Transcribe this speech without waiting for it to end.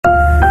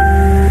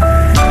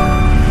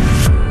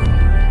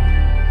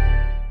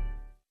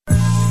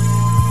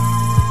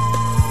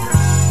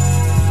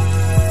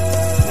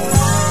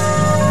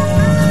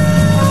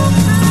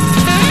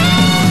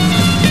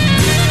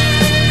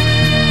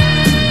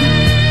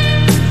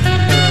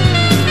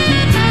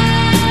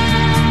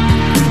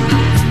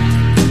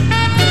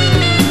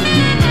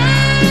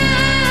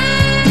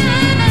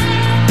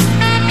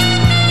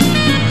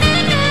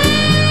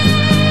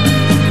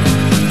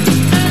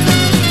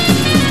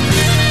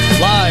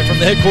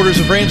the headquarters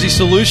of Ramsey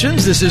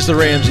Solutions, this is The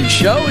Ramsey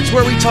Show. It's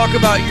where we talk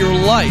about your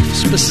life,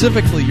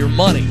 specifically your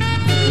money,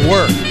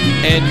 work,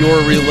 and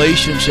your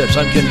relationships.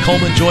 I'm Ken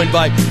Coleman, joined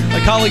by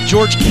my colleague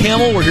George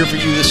Kamel. We're here for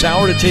you this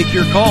hour to take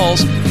your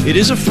calls. It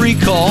is a free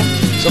call.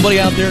 Somebody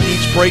out there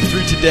needs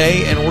breakthrough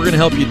today, and we're going to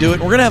help you do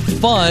it. We're going to have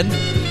fun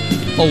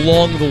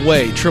along the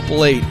way.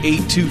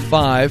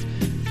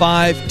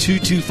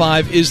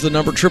 888-825-5225 is the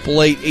number.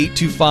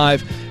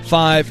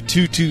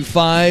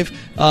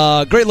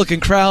 888-825-5225. Great-looking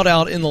crowd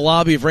out in the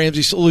lobby of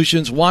Ramsey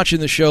Solutions watching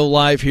the show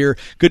live here.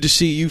 Good to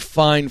see you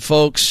fine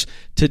folks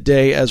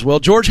today as well.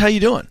 George, how you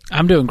doing?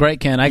 I'm doing great,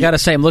 Ken. I got to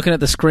say, I'm looking at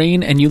the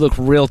screen, and you look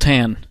real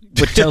tan,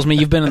 which tells me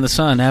you've been in the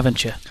sun,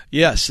 haven't you?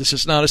 Yes, this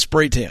is not a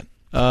spray tan.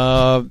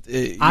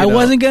 I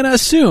wasn't going to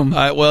assume.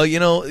 Well, you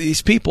know,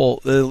 these people,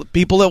 the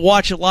people that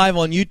watch it live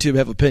on YouTube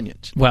have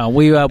opinions. Well,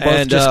 we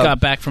both just got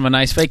back from a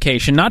nice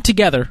vacation. Not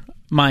together,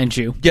 mind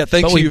you. Yeah,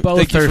 thank you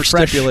for fresh,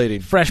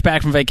 stipulating. Fresh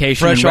back from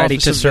vacation and ready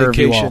to serve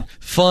you all.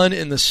 Fun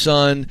in the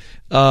sun.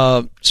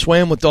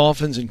 Swam with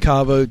dolphins in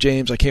Cabo,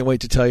 James. I can't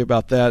wait to tell you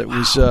about that. It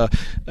was a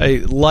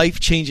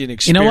life-changing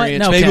experience. You know what?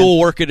 No, maybe Ken, we'll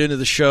work it into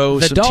the show.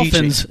 The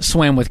dolphins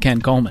swam with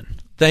Ken Coleman.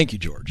 Thank you,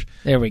 George.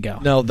 There we go.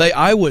 No,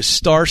 I was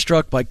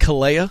starstruck by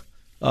Kalea,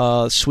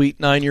 sweet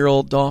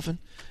 9-year-old dolphin.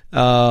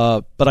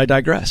 But I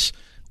digress.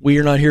 We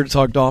are not here to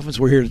talk dolphins.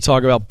 We're here to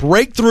talk about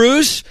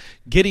breakthroughs,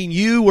 getting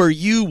you where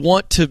you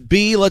want to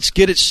be. Let's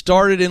get it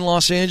started in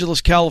Los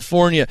Angeles,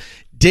 California.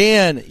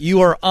 Dan,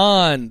 you are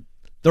on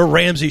The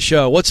Ramsey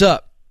Show. What's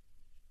up?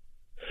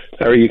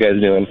 How are you guys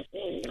doing?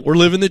 We're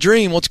living the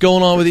dream. What's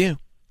going on with you?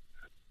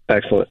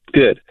 Excellent.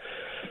 Good.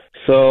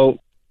 So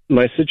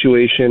my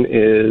situation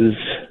is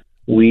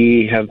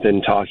we have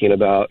been talking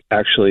about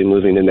actually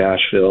moving to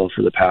Nashville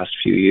for the past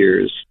few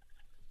years.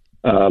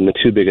 The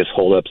two biggest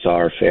holdups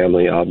are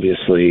family,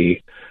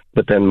 obviously,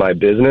 but then my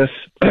business.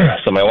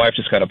 So my wife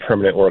just got a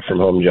permanent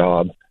work-from-home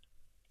job,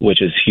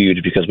 which is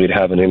huge because we'd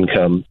have an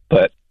income.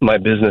 But my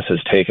business has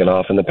taken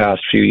off in the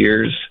past few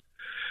years,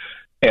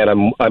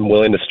 and I'm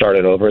willing to start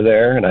it over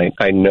there, and I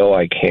know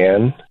I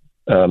can.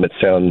 It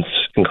sounds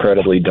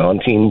incredibly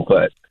daunting,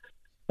 but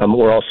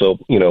we're also,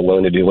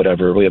 willing to do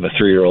whatever. We have a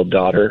 3-year-old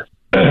daughter,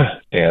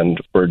 and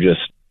we're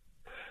just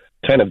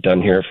kind of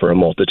done here for a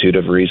multitude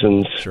of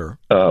reasons. Sure.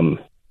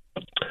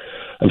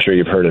 I'm sure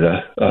you've heard it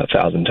a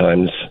 1,000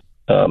 times.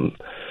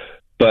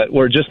 But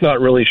we're just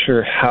not really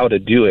sure how to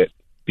do it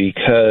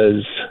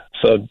because,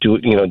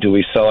 do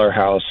we sell our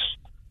house?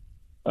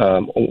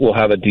 We'll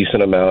have a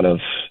decent amount of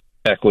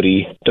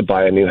equity to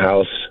buy a new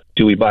house.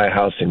 Do we buy a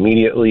house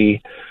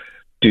immediately?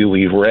 Do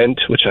we rent,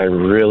 which I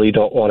really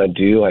don't want to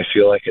do? I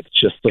feel like it's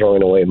just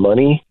throwing away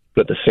money.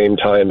 But at the same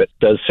time, it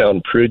does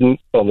sound prudent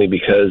only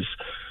because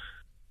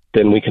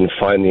then we can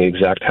find the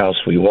exact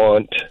house we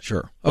want.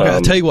 Sure. Okay,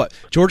 I'll tell you what.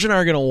 George and I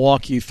are going to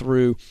walk you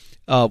through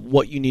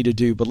what you need to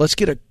do, but let's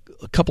get a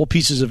couple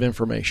pieces of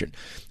information.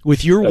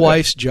 With your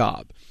wife's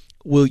job,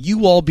 will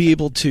you all be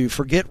able to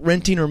forget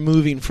renting or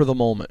moving for the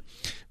moment,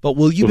 but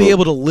will you be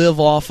able to live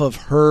off of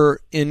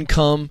her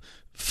income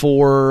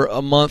for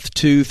a month,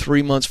 2,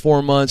 3 months,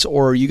 4 months,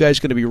 or are you guys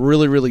going to be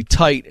really, really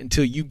tight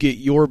until you get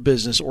your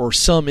business or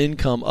some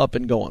income up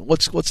and going?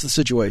 What's the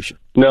situation?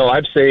 No,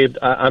 I've saved.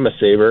 I'm a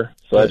saver,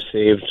 so I've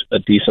saved a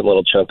decent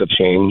little chunk of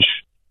change.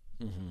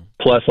 Mm-hmm.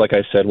 Plus, like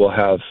I said, we'll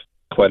have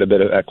quite a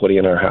bit of equity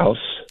in our house.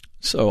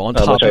 So on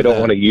top which of I don't that,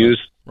 want to use.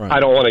 Right. I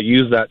don't want to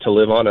use that to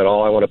live on at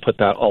all. I want to put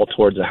that all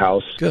towards a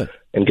house. Good.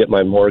 And get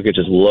my mortgage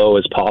as low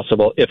as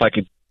possible. If I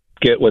could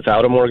get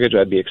without a mortgage,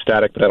 I'd be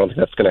ecstatic, but I don't think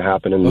that's going to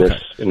happen in this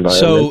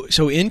environment.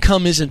 So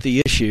income isn't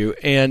the issue,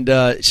 and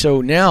so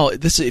now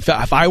this. If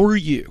I were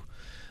you,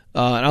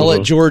 and I'll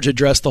let George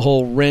address the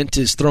whole rent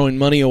is throwing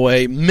money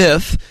away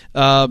myth.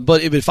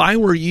 But if I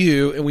were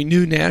you, and we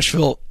knew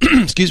Nashville,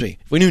 excuse me,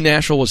 if we knew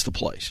Nashville was the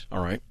place,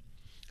 all right,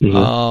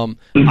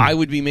 I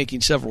would be making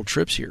several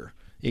trips here.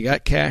 You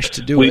got cash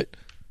to do it.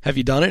 Have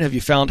you done it? Have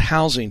you found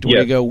housing to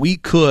where you go, we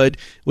could,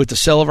 with the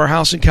sale of our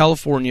house in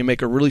California,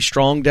 make a really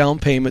strong down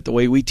payment the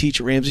way we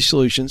teach at Ramsey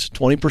Solutions,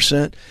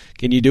 20%.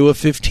 Can you do a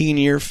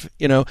 15-year,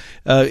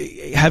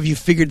 have you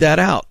figured that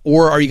out?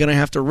 Or are you going to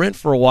have to rent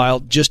for a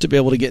while just to be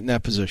able to get in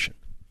that position?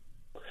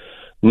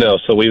 No,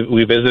 so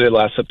we visited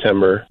last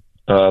September,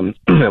 and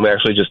we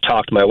actually just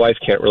talked. My wife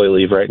can't really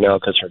leave right now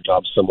because her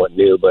job's somewhat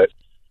new, but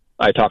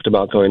I talked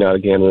about going out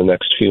again in the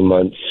next few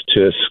months.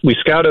 We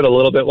scouted a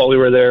little bit while we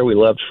were there. We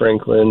loved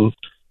Franklin.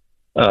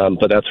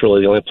 But that's really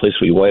the only place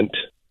we went.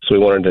 So we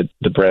wanted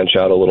to branch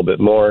out a little bit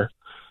more.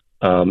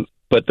 But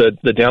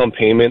the down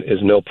payment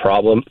is no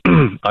problem.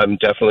 I'm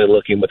definitely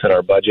looking within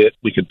our budget.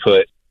 We could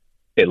put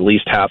at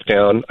least half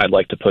down. I'd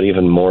like to put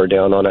even more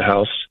down on a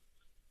house.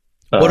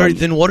 What are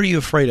you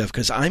afraid of?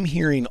 Because I'm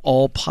hearing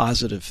all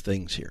positive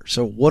things here.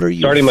 So what are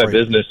you starting afraid my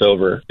business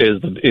over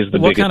is the biggest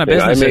thing. What kind of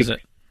business is it?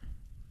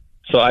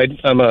 So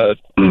I'm a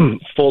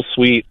full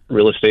suite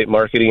real estate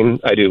marketing.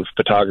 I do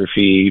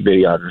photography,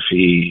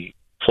 videography,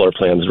 floor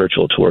plans,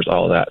 virtual tours,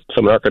 all of that. So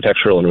I'm an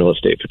architectural and real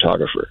estate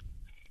photographer.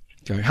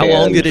 Okay. How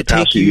long did it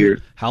take you?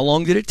 How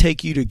long did it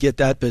take you to get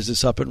that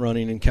business up and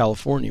running in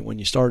California when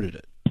you started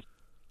it?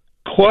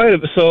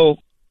 So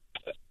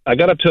I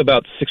got up to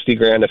about 60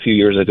 grand a few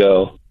years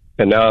ago,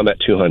 and now I'm at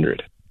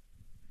 200.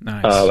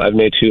 Nice. I've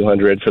made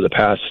 200 for the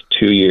past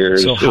 2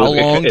 years. So how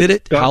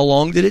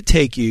long did it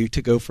take you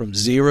to go from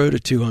 0 to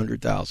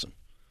 200,000?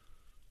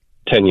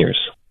 10 years.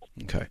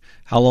 Okay.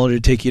 How long did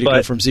it take you to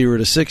go from 0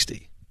 to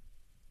 60?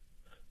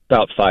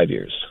 About 5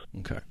 years.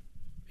 Okay.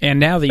 And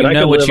now that you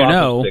know what you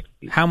know,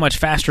 how much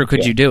faster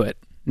could you do it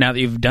now that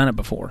you've done it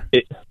before?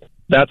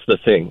 That's the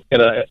thing,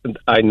 and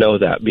I know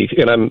that,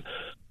 and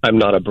I'm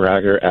not a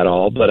bragger at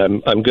all, but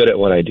I'm good at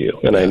what I do,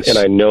 and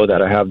I know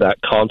that I have that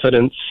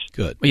confidence.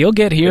 Good. Well, you'll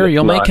get here,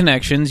 you'll make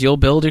connections, you'll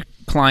build a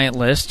client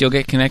list, you'll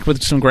get connected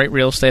with some great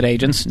real estate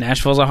agents.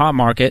 Nashville's a hot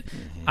market.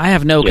 I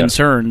have no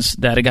concerns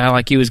that a guy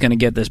like you is going to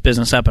get this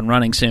business up and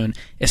running soon,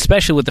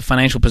 especially with the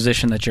financial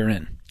position that you're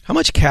in. How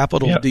much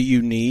capital do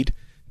you need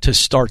to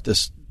start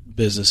this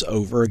business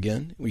over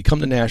again? We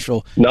come to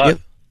Nashville.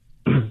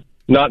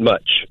 Not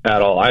much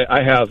at all.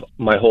 I have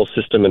my whole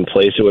system in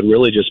place. It would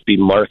really just be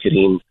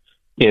marketing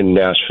in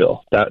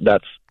Nashville.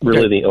 That's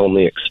really the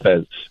only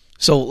expense.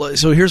 So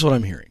here's what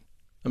I'm hearing.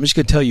 I'm just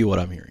going to tell you what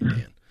I'm hearing,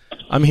 Dan.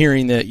 I'm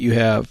hearing that you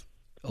have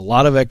a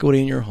lot of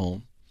equity in your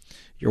home.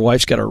 Your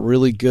wife's got a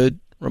really good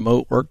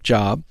remote work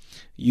job.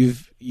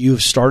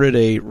 You've started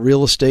a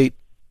real estate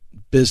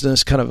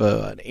business, kind of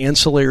an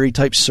ancillary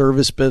type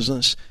service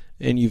business,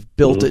 and you've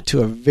built it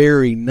to a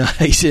very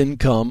nice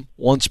income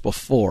once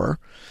before.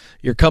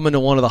 You're coming to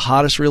one of the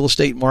hottest real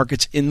estate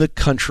markets in the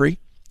country,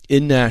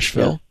 in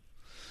Nashville. Yeah.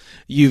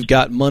 You've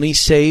got money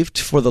saved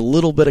for the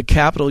little bit of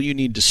capital you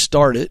need to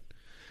start it.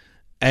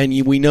 And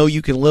we know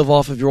you can live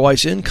off of your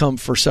wife's income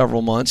for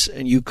several months,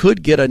 and you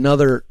could get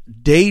another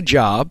day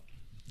job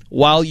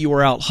while you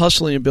were out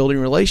hustling and building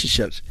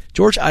relationships.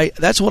 George,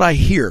 that's what I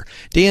hear.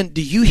 Dan,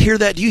 do you hear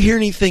that? Do you hear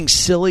anything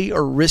silly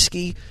or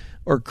risky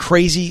or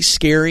crazy,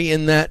 scary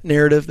in that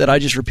narrative that I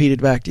just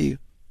repeated back to you?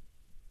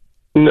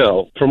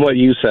 No, from what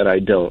you said, I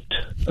don't.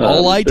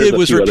 All I did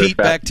was repeat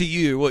back to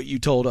you what you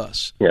told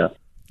us. Yeah.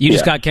 You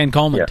just got Ken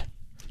Coleman. Yeah.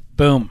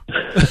 Boom.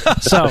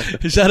 So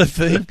is that a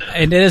thing?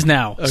 And it is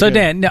now. Okay. So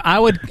Dan, I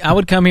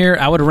would come here.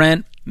 I would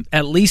rent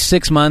at least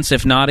 6 months,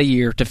 if not a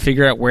year, to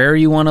figure out where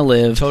you want to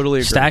live. Totally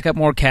agree. Stack up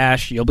more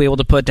cash. You'll be able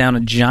to put down a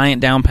giant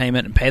down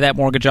payment and pay that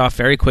mortgage off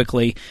very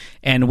quickly.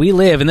 And we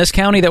live in this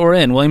county that we're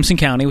in, Williamson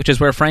County, which is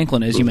where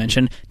Franklin is. You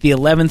mentioned the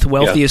 11th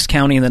wealthiest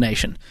county in the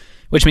nation.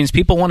 Which means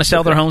people want to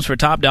sell their homes for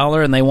top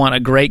dollar, and they want a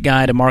great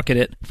guy to market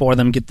it for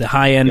them, get the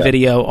high-end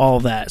video, all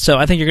of that. So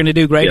I think you're going to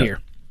do great here.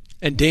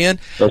 And Dan,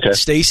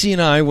 Stacy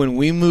and I, when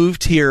we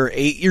moved here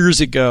 8 years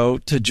ago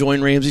to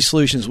join Ramsey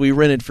Solutions, we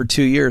rented for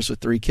 2 years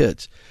with 3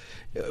 kids.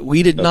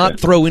 We did not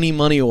throw any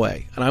money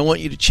away. And I want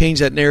you to change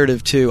that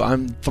narrative to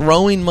I'm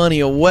throwing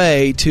money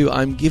away to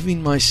I'm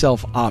giving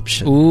myself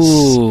options.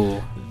 Ooh.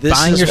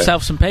 Buying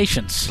yourself some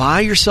patience. Buy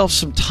yourself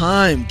some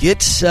time.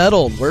 Get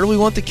settled. Where do we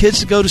want the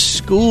kids to go to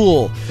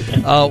school?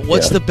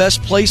 What's the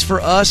best place for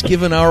us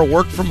given our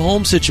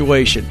work-from-home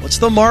situation? What's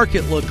the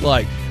market look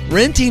like?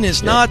 Renting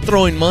is not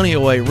throwing money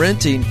away.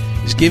 Renting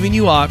is giving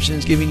you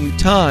options, giving you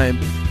time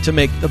to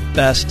make the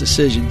best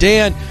decision.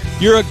 Dan,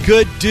 you're a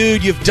good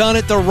dude. You've done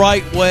it the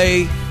right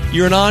way.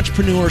 You're an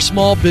entrepreneur,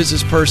 small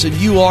business person.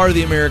 You are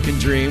the American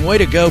dream. Way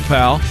to go,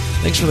 pal.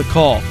 Thanks for the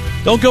call.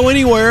 Don't go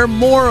anywhere.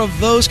 More of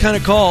those kind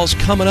of calls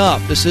coming up.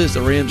 This is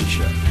The Ramsey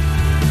Show.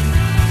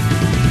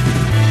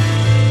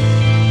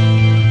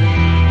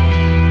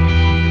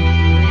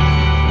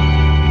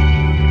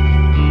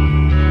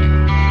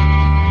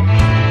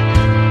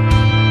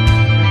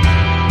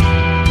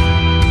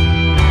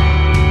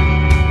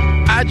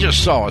 I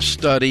just saw a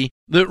study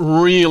that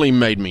really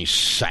made me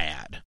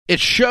sad. It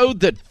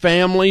showed that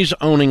families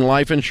owning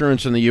life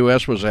insurance in the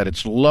U.S. was at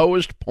its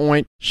lowest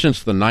point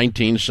since the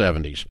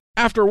 1970s.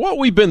 After what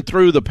we've been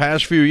through the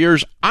past few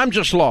years, I'm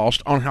just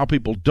lost on how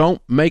people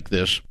don't make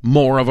this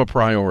more of a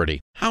priority.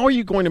 How are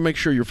you going to make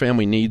sure your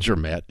family needs are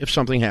met if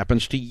something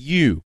happens to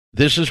you?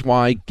 This is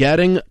why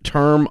getting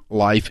term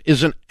life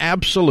is an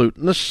absolute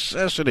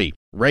necessity.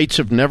 Rates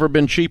have never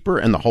been cheaper,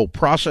 and the whole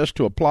process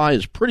to apply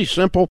is pretty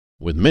simple,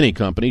 with many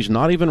companies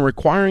not even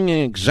requiring an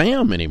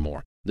exam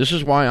anymore. This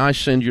is why I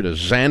send you to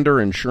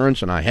Zander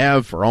Insurance, and I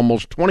have for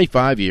almost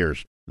 25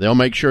 years. They'll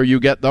make sure you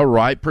get the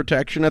right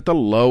protection at the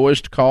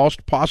lowest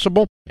cost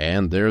possible,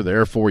 and they're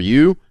there for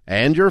you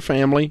and your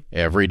family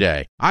every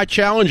day. I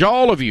challenge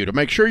all of you to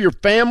make sure your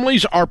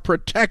families are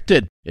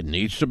protected. It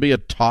needs to be a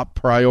top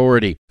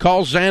priority.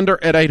 Call Zander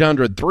at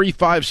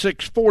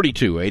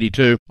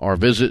 800-356-4282 or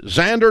visit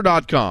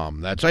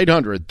Zander.com. That's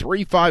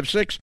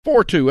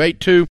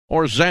 800-356-4282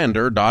 or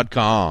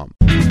Zander.com.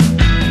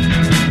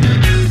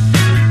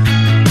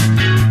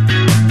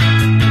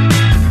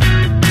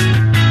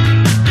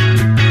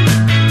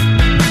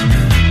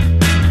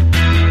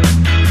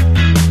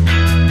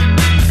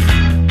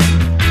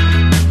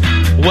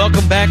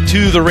 Welcome back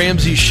to The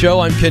Ramsey Show.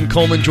 I'm Ken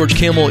Coleman. George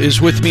Campbell is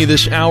with me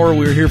this hour.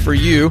 We're here for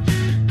you.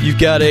 You've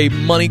got a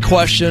money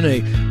question,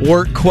 a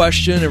work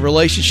question, a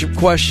relationship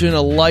question,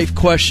 a life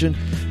question,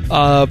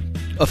 a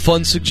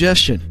fun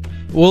suggestion.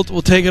 We'll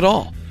take it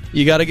all.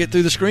 You got to get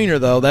through the screener,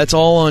 though. That's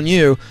all on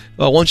you.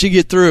 Once you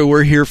get through,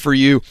 we're here for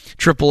you.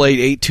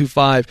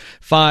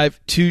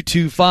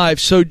 888-825-5225.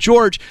 So,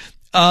 George,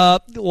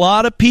 a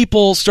lot of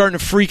people starting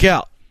to freak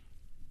out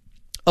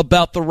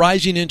about the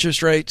rising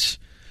interest rates,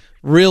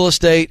 real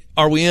estate.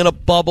 Are we in a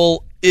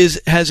bubble?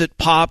 Has it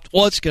popped?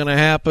 What's going to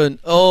happen?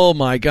 Oh,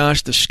 my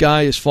gosh, the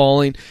sky is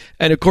falling.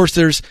 And, of course,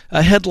 there's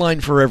a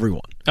headline for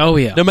everyone. Oh,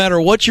 yeah. No matter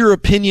what your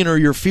opinion or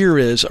your fear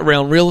is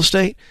around real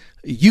estate,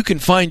 you can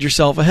find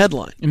yourself a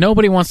headline.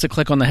 Nobody wants to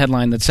click on the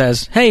headline that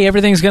says, hey,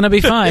 everything's going to be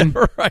fine.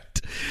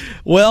 Right.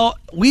 Well,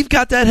 we've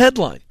got that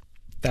headline.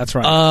 That's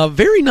right.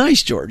 Very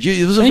nice, George.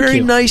 It was a Thank very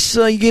you. nice,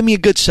 you gave me a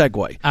good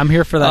segue. I'm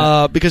here for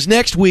that. Because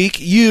next week,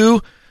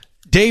 you,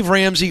 Dave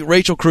Ramsey,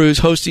 Rachel Cruz,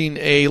 hosting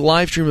a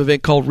live stream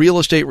event called Real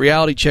Estate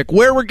Reality Check,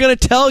 where we're going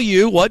to tell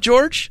you, what,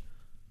 George?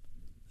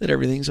 That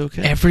everything's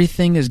okay.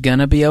 Everything is going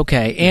to be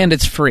okay, and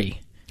it's free.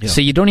 Yeah.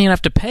 So you don't even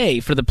have to pay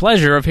for the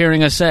pleasure of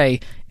hearing us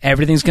say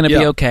everything's going to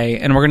be okay,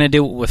 and we're going to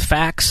do it with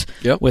facts,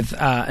 with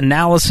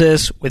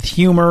analysis, with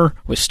humor,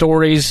 with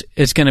stories.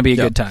 It's going to be a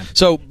good time.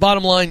 So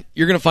bottom line,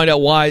 you're going to find out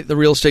why the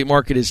real estate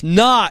market is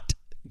not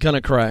going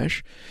to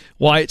crash,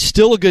 why it's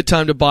still a good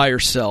time to buy or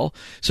sell.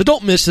 So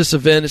don't miss this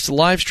event. It's a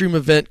live stream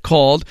event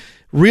called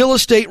Real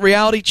Estate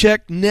Reality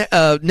Check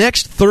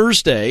next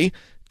Thursday,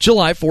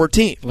 July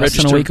 14th. Less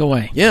than a week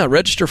away. Yeah,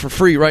 register for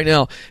free right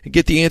now and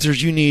get the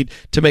answers you need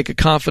to make a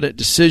confident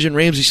decision.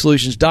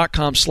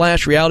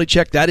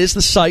 RamseySolutions.com/realitycheck. That is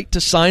the site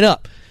to sign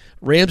up.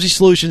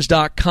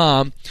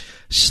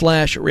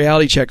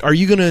 RamseySolutions.com/realitycheck. Are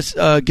you going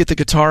to get the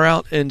guitar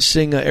out and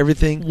sing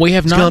everything? We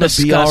have not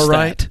discussed be all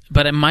right? that,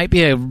 but it might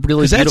be a really beautiful...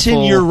 Because that's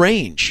in your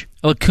range.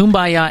 A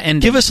kumbaya ending.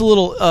 Give us a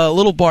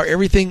little bar.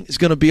 Everything is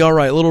going to be all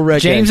right. A little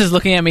reggae. James is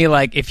looking at me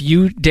like, if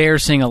you dare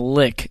sing a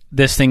lick,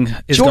 this thing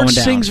is going down.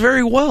 George sings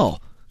very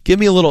well. Give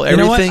me a little everything.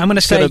 You know what? I'm going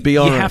to say be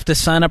you have to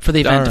sign up for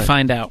the event to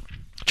find out.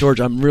 George,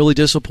 I'm really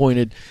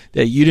disappointed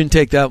that you didn't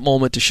take that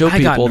moment to show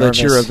people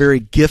that you're a very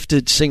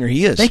gifted singer.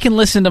 He is. They can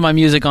listen to my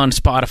music on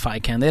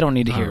Spotify, Ken. They don't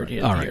need to hear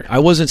it. All right. I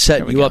wasn't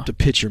setting you up to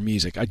pitch your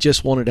music. I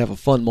just wanted to have a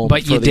fun moment.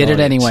 But you did it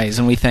anyways,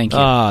 and we thank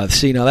you.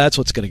 See, now that's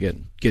what's going to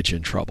get you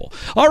in trouble.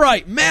 All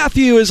right,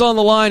 Matthew is on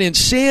the line in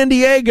San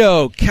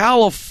Diego,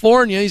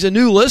 California. He's a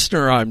new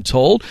listener, I'm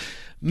told.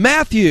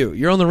 Matthew,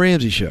 you're on the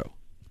Ramsey Show.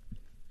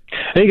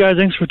 Hey, guys,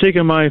 thanks for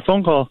taking my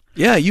phone call.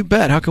 Yeah, you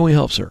bet. How can we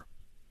help, sir?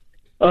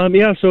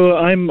 So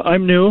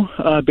I'm new.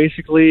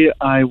 Basically,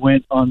 I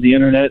went on the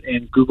internet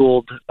and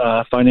Googled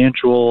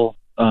financial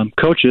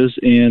coaches,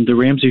 and the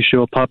Ramsey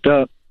Show popped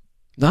up.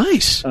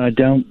 Nice. We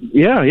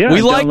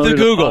like the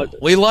Google.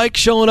 We like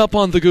showing up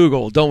on the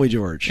Google, don't we,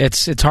 George?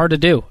 It's hard to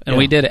do, and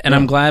we did it. And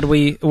I'm glad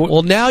we...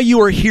 Well, now you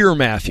are here,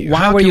 Matthew.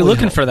 Why were you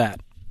looking for that?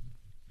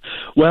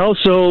 Well,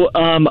 so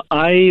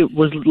I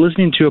was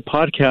listening to a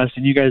podcast,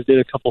 and you guys did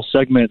a couple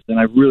segments, and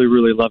I really,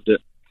 really loved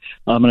it.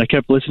 And I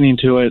kept listening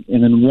to it,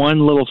 and then one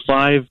little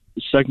 5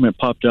 segment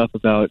popped up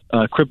about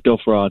crypto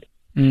fraud.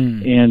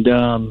 And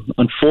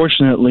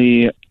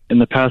unfortunately, in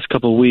the past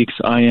couple of weeks,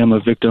 I am a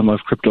victim of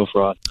crypto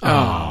fraud.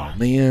 Oh,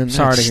 man.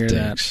 Sorry to hear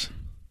that.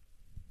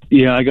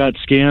 Yeah, I got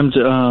scammed.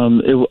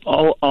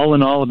 All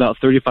in all, about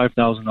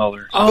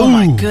 $35,000. Oh,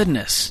 my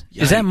goodness.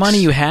 Yikes. Is that money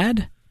you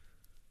had?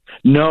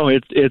 No,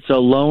 it's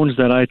loans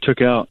that I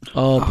took out.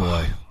 Oh,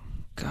 boy.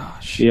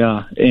 Gosh.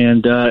 Yeah,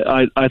 and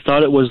I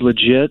thought it was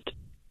legit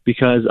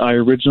because I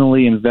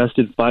originally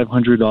invested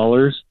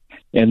 $500,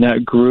 and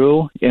that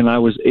grew, and I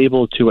was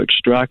able to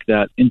extract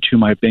that into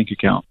my bank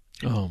account.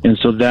 Oh, and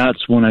so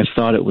that's when I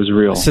thought it was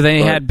real. So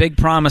they had big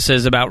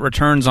promises about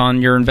returns on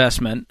your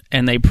investment,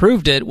 and they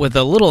proved it with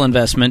a little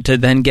investment to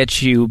then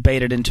get you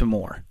baited into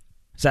more.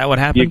 Is that what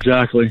happened?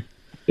 Exactly.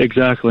 That's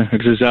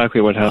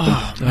exactly what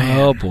happened.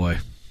 Oh boy.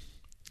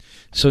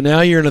 So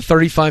now you're in a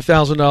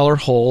 $35,000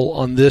 hole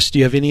on this. Do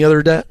you have any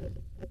other debt?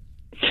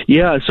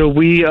 Yeah, so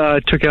we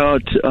took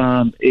out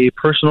a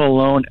personal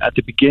loan at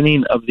the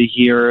beginning of the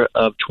year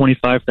of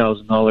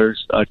 $25,000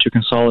 to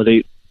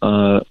consolidate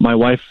my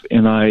wife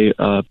and I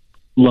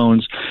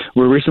loans.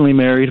 We're recently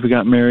married. We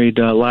got married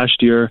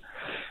last year.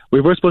 We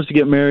were supposed to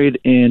get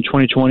married in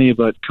 2020,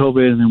 but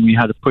COVID, and then we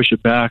had to push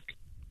it back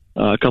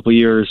a couple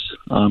years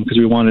because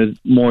we wanted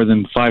more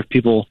than 5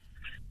 people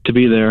to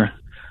be there.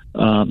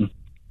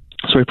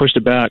 So we pushed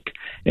it back,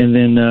 and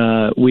then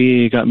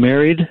we got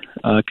married,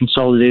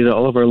 consolidated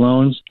all of our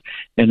loans,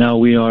 and now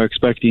we are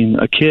expecting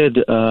a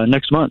kid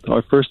next month,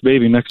 our first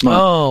baby next month.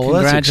 Oh,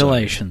 well,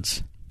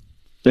 congratulations.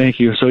 Thank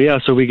you. So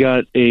we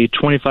got a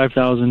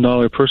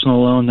 $25,000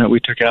 personal loan that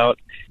we took out,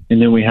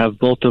 and then we have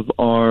both of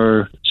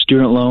our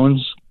student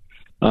loans,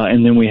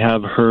 and then we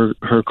have her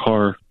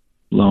car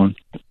loan.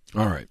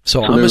 All right.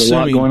 So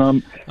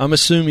I'm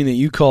assuming that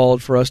you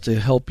called for us to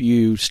help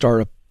you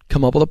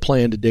come up with a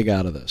plan to dig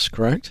out of this,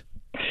 correct?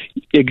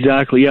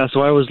 Exactly, yeah.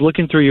 So I was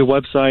looking through your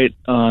website,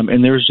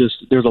 and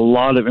there's a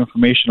lot of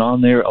information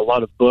on there, a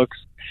lot of books,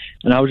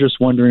 and I was just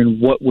wondering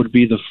what would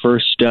be the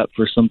first step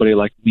for somebody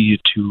like me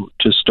to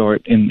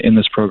start in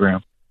this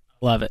program.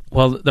 Love it.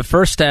 Well, the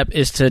first step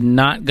is to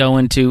not go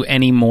into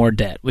any more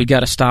debt. We've got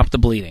to stop the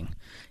bleeding.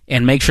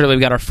 and make sure that we've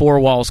got our 4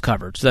 walls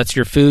covered. So that's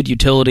your food,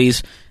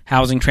 utilities,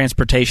 housing,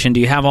 transportation. Do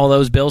you have all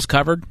those bills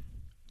covered?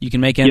 You can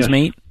make ends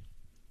meet?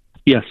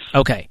 Yes.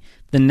 Okay.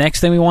 The next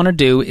thing we want to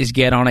do is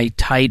get on a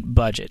tight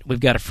budget. We've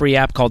got a free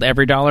app called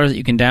EveryDollar that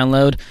you can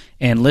download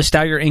and list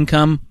out your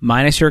income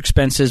minus your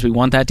expenses. We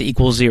want that to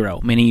equal 0,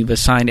 meaning you've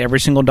assigned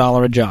every single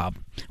dollar a job.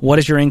 What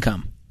is your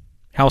income?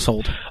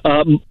 Household?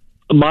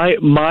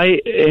 My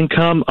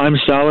income, I'm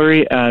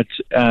salary at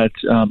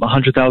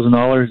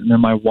 $100,000, and then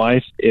my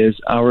wife is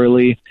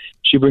hourly.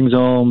 She brings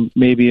home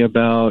maybe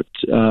about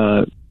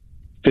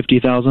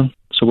 $50,000,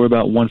 so we're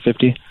about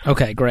 $150,000.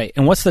 Okay, great.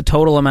 And what's the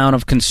total amount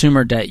of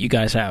consumer debt you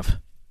guys have?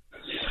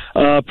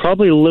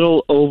 Probably a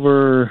little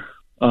over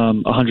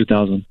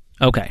 $100,000.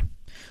 Okay.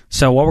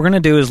 So what we're going to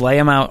do is lay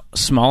them out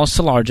smallest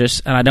to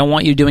largest, and I don't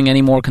want you doing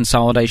any more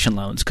consolidation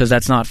loans because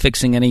that's not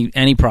fixing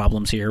any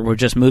problems here. We're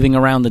just moving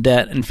around the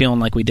debt and feeling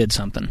like we did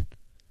something.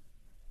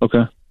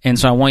 Okay. And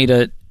so I want you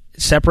to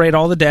separate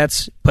all the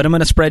debts, put them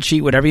in a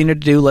spreadsheet, whatever you need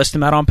to do, list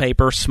them out on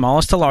paper,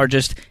 smallest to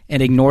largest,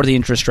 and ignore the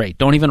interest rate.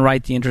 Don't even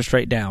write the interest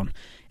rate down.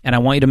 And I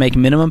want you to make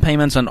minimum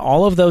payments on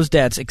all of those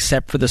debts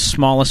except for the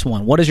smallest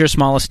one. What is your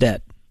smallest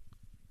debt?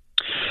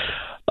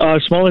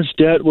 Smallest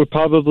debt would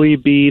probably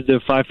be the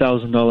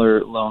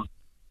 $5,000 loan.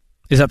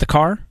 Is that the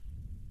car?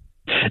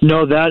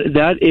 No,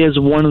 that is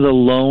one of the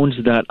loans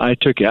that I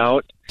took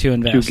out to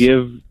invest to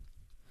give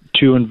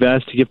to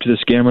the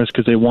scammers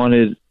because they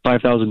wanted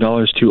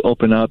 $5,000 to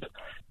open up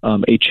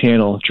a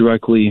channel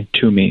directly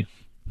to me.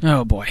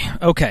 Oh boy.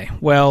 Okay.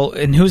 Well,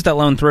 and who's that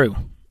loan through?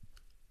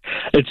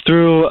 It's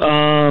through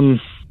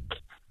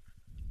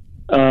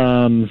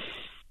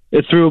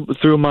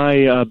through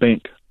my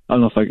bank. I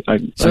don't know if I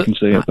can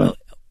say it. But.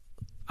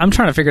 I'm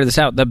trying to figure this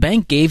out. The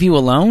bank gave you a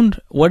loan?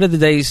 What did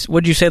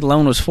you say the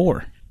loan was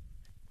for?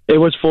 It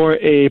was for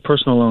a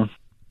personal loan.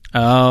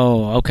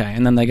 Oh, okay.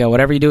 And then they go,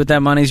 whatever you do with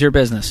that money is your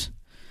business.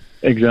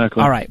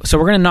 Exactly. All right. So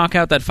we're going to knock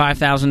out that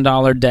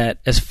 $5,000 debt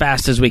as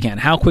fast as we can.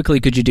 How quickly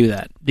could you do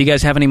that? Do you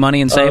guys have any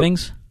money in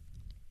savings?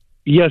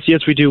 Yes,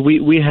 we do.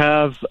 We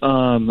have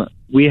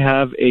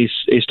a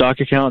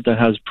stock account that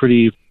has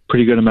pretty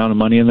good amount of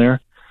money in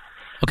there.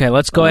 Okay,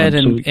 let's go ahead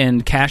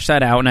and cash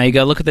that out. Now, you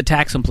got to look at the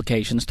tax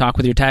implications, talk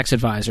with your tax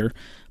advisor,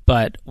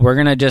 but we're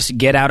going to just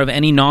get out of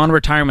any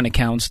non-retirement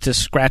accounts to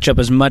scratch up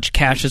as much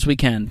cash as we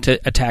can to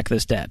attack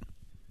this debt.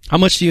 How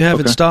much do you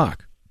have in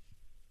stock?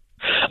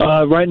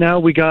 Right now,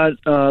 we got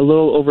a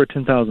little over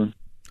 $10,000.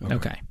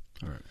 Okay.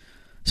 All right.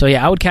 So,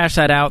 yeah, I would cash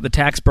that out. The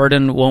tax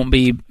burden won't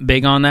be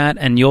big on that,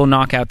 and you'll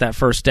knock out that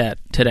first debt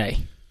today.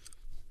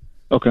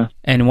 Okay.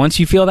 And once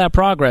you feel that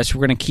progress,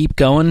 we're going to keep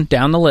going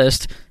down the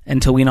list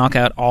until we knock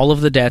out all of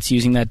the debts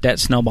using that debt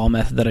snowball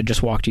method that I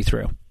just walked you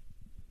through.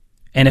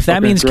 And if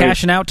that means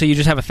cashing out till you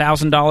just have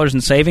 $1,000 in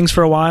savings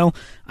for a while,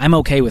 I'm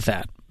okay with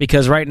that.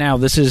 Because right now,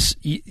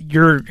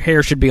 your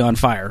hair should be on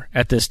fire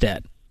at this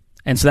debt.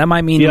 And so that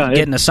might mean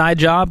getting a side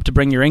job to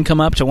bring your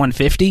income up to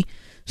 $150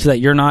 so that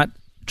you're not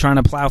trying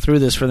to plow through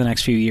this for the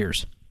next few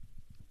years.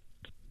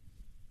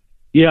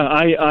 Yeah,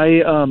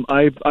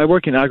 I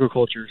work in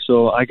agriculture,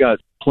 so I got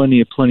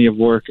plenty of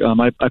work.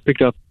 I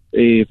picked up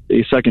a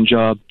second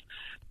job,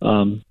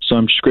 so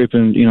I'm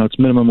scraping. It's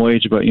minimum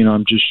wage, but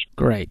I'm just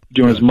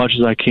doing as much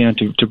as I can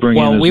to bring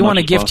in. Well, we want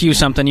to gift you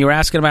something. You were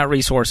asking about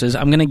resources.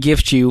 I'm going to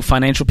gift you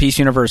Financial Peace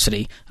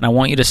University, and I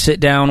want you to sit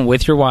down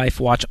with your wife,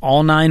 watch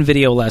all 9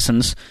 video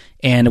lessons,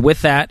 and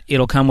with that,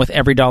 it'll come with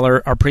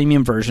EveryDollar, our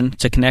premium version,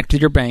 to connect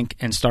with your bank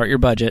and start your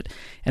budget,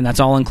 and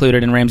that's all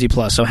included in Ramsey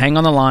Plus. So hang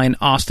on the line.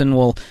 Austin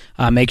will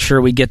make sure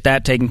we get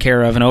that taken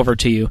care of and over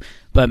to you.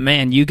 But,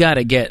 man, you got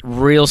to get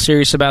real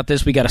serious about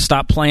this. We got to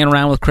stop playing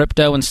around with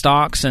crypto and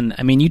stocks. And,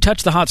 I mean, you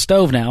touch the hot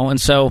stove now,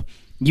 and so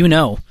you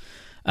know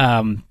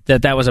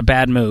that was a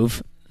bad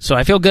move. So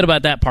I feel good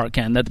about that part,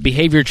 Ken, that the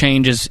behavior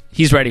change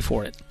he's ready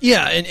for it.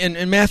 Yeah,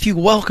 and Matthew,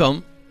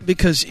 welcome,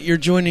 because you're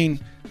joining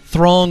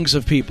throngs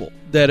of people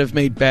that have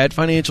made bad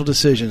financial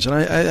decisions. And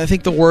I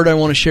think the word I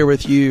want to share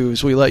with you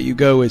as we let you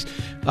go is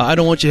I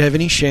don't want you to have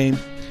any shame.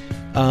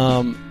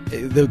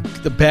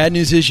 The bad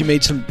news is you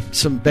made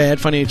some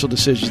bad financial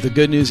decisions. The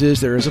good news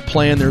is there is a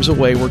plan, there's a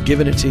way. We're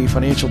giving it to you,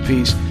 Financial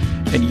Peace,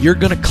 and you're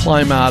going to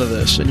climb out of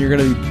this, and you're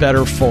going to be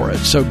better for it.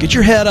 So get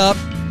your head up.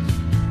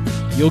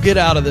 You'll get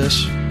out of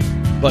this,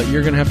 but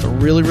you're going to have to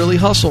really, really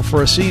hustle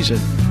for a season.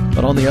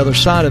 But on the other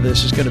side of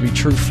this is going to be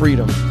true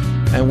freedom,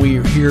 and we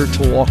are here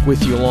to walk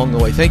with you along the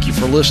way. Thank you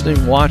for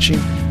listening, watching,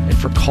 and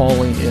for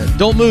calling in.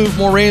 Don't move.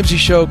 More Ramsey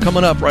Show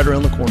coming up right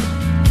around the corner.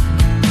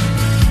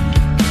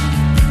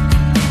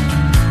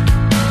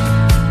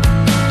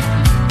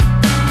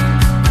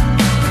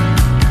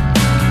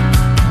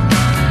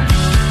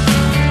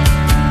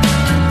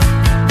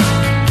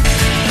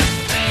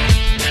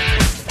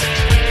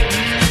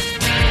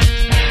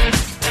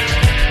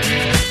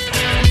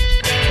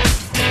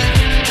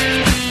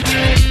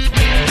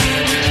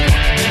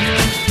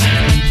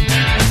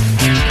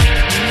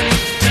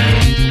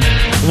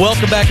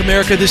 Welcome back,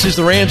 America. This is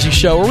the Ramsey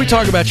Show, where we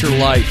talk about your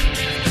life.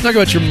 We talk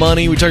about your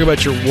money. We talk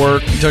about your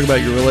work. We talk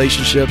about your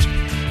relationships.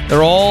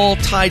 They're all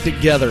tied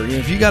together.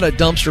 If you got a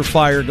dumpster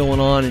fire going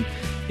on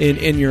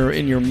in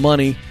your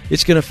money.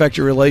 It's going to affect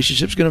your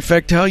relationships. It's going to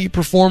affect how you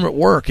perform at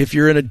work. If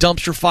you're in a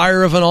dumpster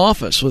fire of an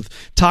office with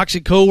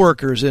toxic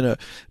coworkers and a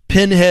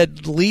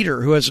pinhead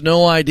leader who has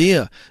no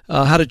idea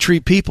how to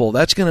treat people,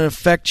 that's going to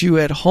affect you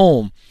at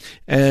home.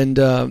 And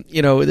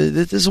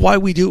this is why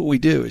we do what we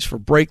do, is for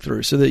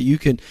breakthrough, so that you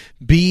can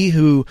be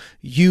who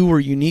you were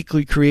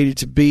uniquely created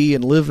to be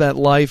and live that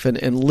life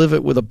and live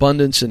it with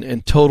abundance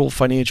and total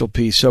financial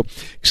peace. So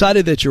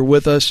excited that you're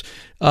with us.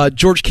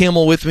 George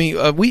Kamel with me.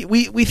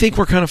 We think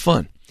we're kind of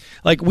fun.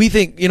 Like, we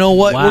think, you know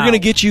what, Wow. we're going to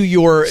get you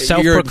your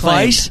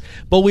advice,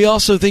 but we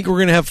also think we're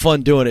going to have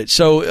fun doing it.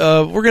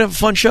 So we're going to have a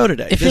fun show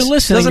today. If you're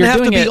listening, doesn't you're have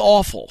to doing be it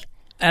awful.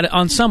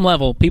 On some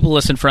level, people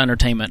listen for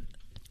entertainment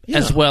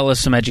as well as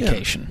some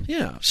education.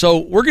 Yeah. So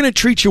we're going to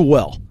treat you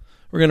well.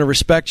 We're going to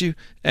respect you,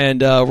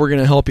 and we're going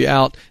to help you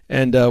out,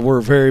 and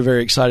we're very,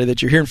 very excited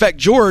that you're here. In fact,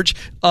 George,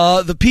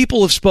 the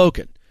people have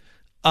spoken.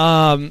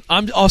 I'm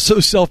also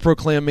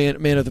self-proclaimed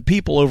man of the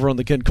people over on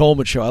the Ken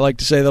Coleman Show. I like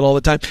to say that all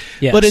the time.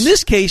 Yes. But in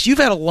this case, you've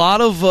had a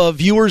lot of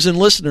viewers and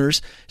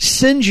listeners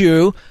send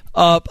you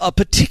a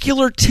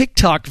particular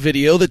TikTok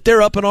video that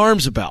they're up in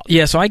arms about.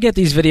 Yeah, so I get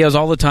these videos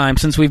all the time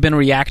since we've been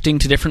reacting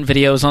to different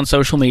videos on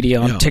social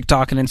media, on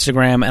TikTok and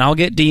Instagram, and I'll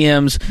get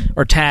DMs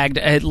or tagged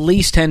at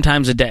least 10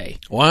 times a day.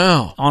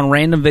 Wow. On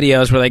random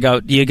videos where they go,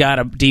 you got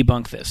to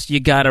debunk this. You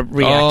got to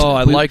react. Oh,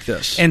 I like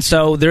this. And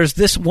so there's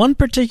this one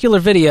particular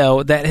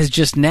video that has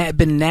just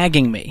been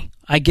nagging me.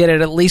 I get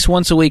it at least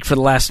once a week for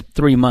the last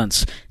 3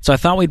 months. So I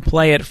thought we'd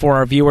play it for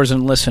our viewers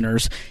and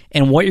listeners.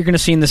 And what you're going to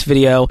see in this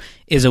video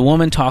is a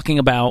woman talking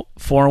about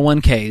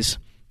 401ks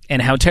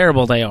and how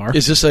terrible they are.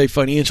 Is this a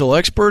financial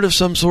expert of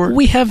some sort?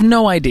 We have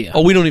no idea.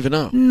 Oh, we don't even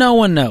know. No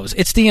one knows.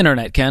 It's the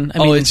internet, Ken. I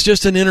mean, it's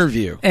just an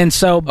interview. And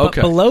so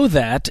below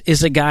that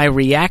is a guy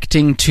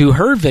reacting to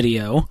her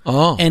video,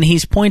 and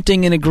he's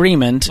pointing in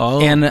agreement,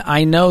 and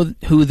I know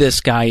who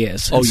this guy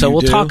is. And so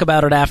we'll talk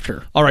about it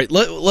after. All right,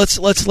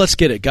 let's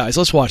get it, guys.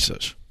 Let's watch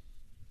this.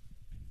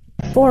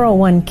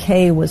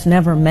 401k was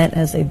never meant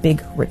as a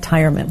big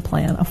retirement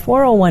plan. A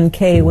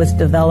 401k was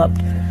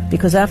developed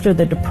because after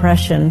the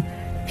Depression,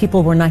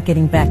 people were not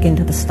getting back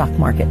into the stock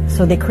market.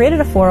 So they created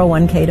a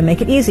 401k to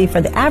make it easy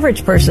for the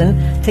average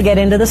person to get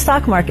into the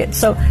stock market.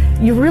 So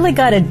you really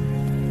got to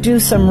do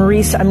some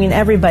research. I mean,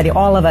 everybody,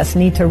 all of us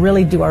need to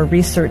really do our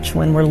research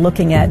when we're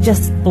looking at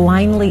just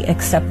blindly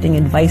accepting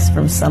advice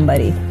from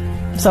somebody.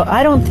 So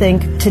I don't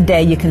think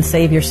today you can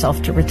save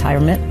yourself to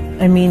retirement.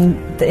 I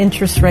mean, the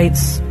interest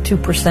rate's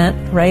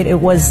 2%, right?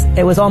 It was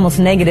almost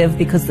negative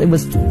because it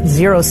was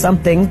zero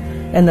something,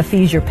 and the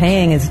fees you're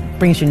paying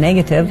brings you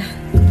negative.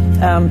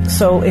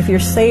 So if you're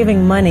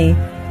saving money,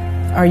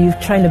 are you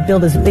trying to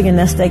build as big a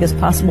nest egg as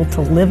possible to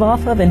live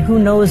off of? And who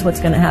knows what's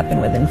going to happen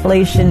with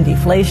inflation,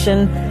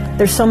 deflation?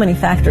 There's so many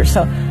factors.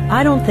 So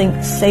I don't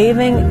think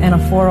saving and a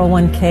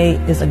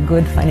 401k is a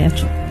good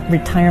financial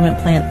retirement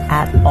plan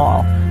at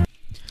all.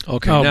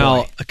 Okay,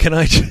 now, can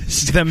I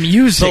just... The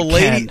music, the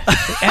lady,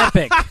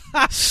 epic,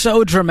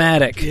 so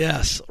dramatic.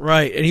 Yes,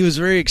 right. And he was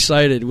very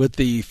excited with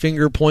the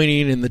finger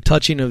pointing and the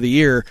touching of the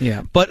ear.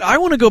 Yeah. But I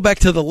want to go back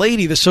to the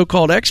lady, the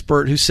so-called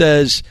expert, who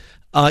says,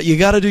 you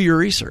got to do your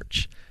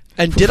research.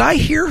 And did I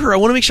hear her? I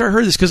want to make sure I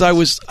heard this because I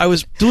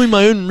was doing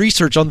my own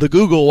research on the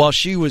Google while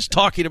she was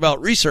talking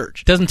about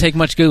research. Doesn't take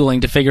much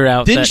Googling to figure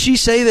out. Didn't she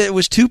say that it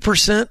was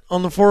 2%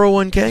 on the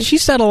 401k? She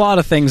said a lot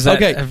of things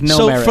that have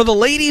no merit. So for the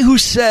lady who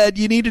said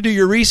you need to do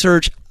your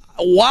research,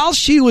 while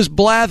she was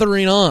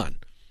blathering on,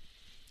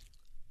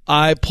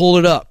 I pulled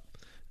it up.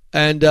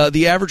 And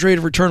the average rate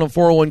of return on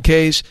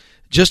 401ks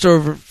just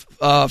over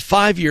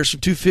 5 years from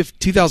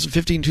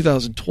 2015 to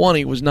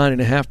 2020 was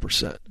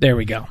 9.5%. There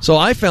we go. So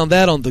I found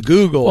that on the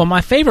Google. Well, my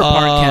favorite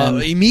part,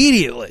 Ken,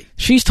 immediately.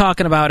 She's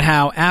talking about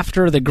how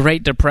after the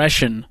Great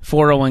Depression,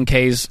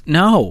 401ks,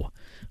 no.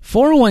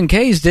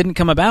 401ks didn't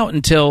come about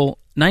until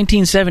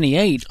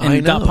 1978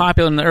 and got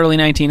popular in the early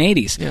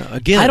 1980s. Yeah,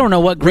 again, I don't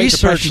know what Great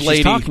Depression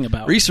she's talking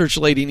about. Research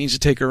lady needs to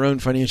take her own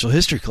financial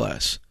history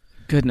class.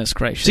 Goodness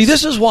gracious. See,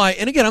 this is why,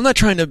 and again, I'm not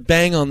trying to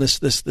bang on this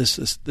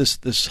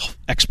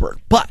expert,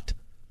 but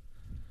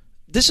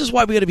this is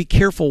why we got to be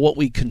careful what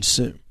we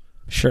consume.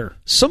 Sure.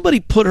 Somebody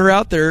put her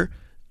out there,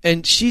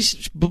 and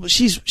she's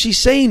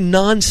saying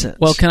nonsense.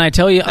 Well, can I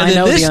tell you? And I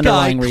know the this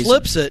underlying guy reason.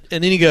 clips it,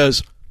 and then he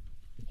goes,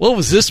 "What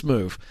was this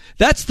move?"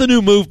 That's the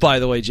new move, by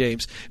the way,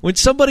 James. When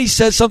somebody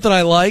says something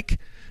I like,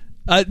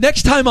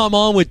 next time I'm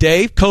on with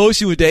Dave,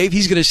 co-hosting with Dave,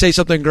 he's going to say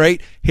something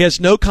great. He has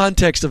no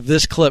context of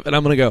this clip, and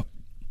I'm going to go,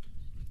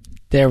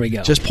 there we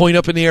go. Just point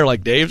up in the air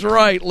like, Dave's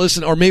right,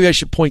 listen, or maybe I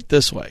should point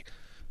this way.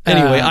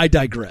 Anyway, I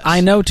digress.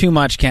 I know too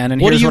much, Ken, and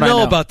what here's do you what know I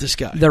know about this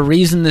guy? The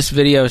reason this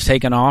video is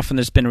taken off and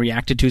it's been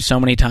reacted to so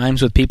many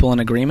times with people in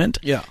agreement,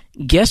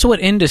 guess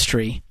what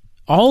industry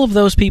all of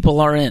those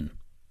people are in?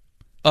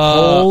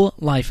 Whole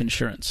life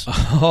insurance.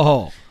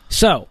 Oh.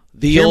 So,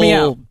 the hear old me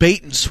out.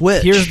 Bait and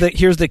switch.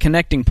 Here's the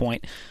connecting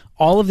point.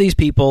 All of these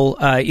people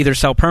either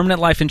sell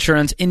permanent life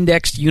insurance,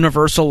 indexed,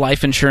 universal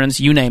life insurance,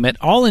 you name it.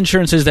 All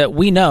insurances that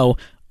we know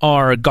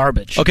are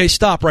garbage. Okay,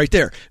 stop right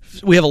there.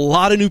 We have a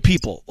lot of new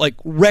people, like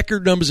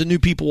record numbers of new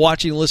people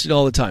watching and listening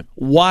all the time.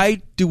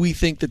 Why do we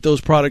think that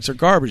those products are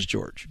garbage,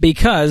 George?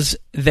 Because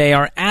they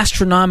are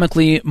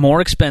astronomically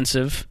more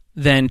expensive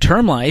than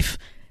term life,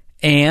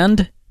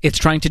 and it's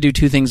trying to do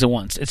two things at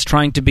once. It's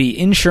trying to be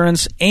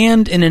insurance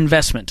and an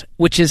investment,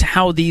 which is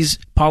how these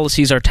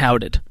policies are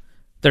touted.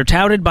 They're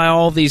touted by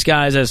all of these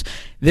guys as,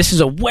 this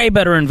is a way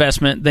better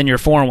investment than your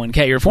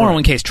 401k. Your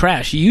 401k is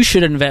trash. You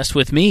should invest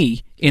with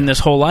me in this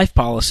whole life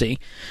policy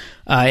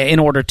in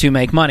order to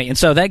make money. And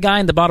so that guy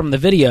in the bottom of the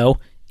video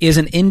is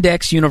an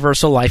Index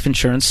Universal Life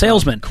Insurance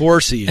salesman. Of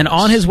course he is. And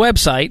on his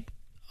website,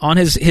 on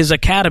his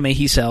academy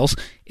he sells,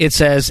 it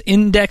says,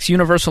 Index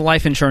Universal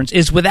Life Insurance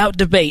is without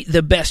debate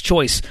the best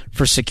choice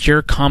for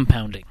secure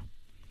compounding.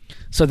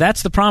 So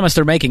that's the promise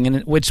they're making,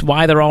 and which is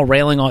why they're all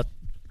railing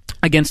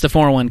against the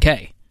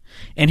 401k.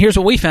 And here's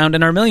what we found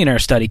in our millionaire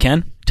study,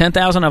 Ken.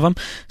 10,000 of them,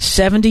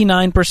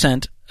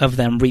 79% of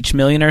them reach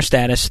millionaire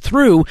status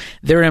through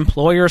their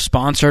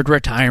employer-sponsored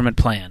retirement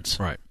plans.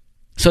 Right.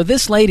 So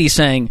this lady's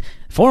saying,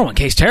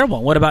 401k is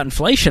terrible. What about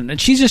inflation? And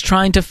she's just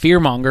trying to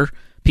fearmonger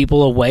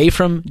people away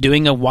from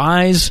doing a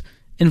wise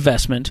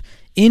investment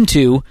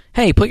into,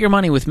 hey, put your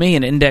money with me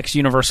in Index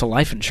Universal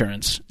Life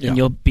Insurance, and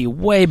you'll be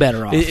way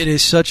better off. It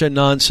is such a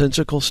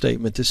nonsensical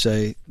statement to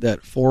say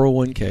that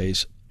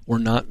 401ks were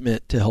not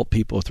meant to help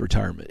people with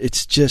retirement.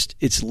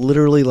 It's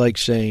literally like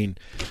saying,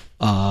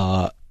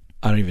 I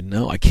don't even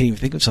know. I can't even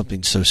think of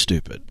something so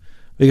stupid.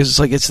 Because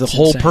it's the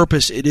whole insane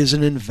purpose. It is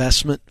an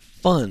investment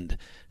fund,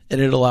 and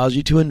it allows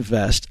you to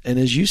invest. And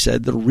as you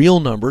said, the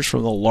real numbers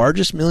from the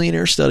largest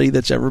millionaire study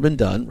that's ever been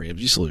done,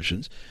 Ramsey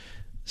Solutions,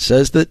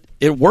 says that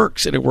it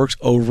works, and it works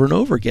over and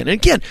over again. And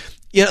again,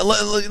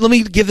 let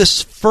me give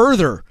this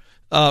further,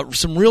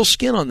 some real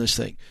skin on this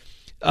thing.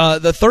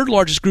 The third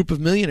largest group of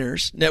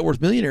millionaires, net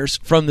worth millionaires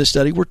from this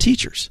study, were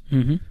teachers.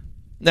 Mm-hmm.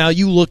 Now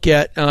you look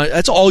at,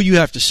 that's all you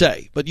have to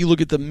say, but you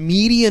look at the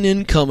median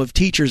income of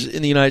teachers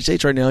in the United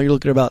States right now, you're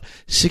looking at about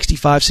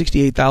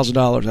 $65,000,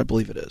 $68,000, I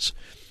believe it is.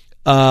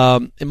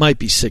 It might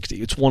be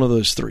 60. It's one of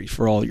those three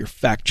for all your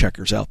fact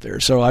checkers out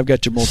there. So I've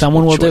got your multiple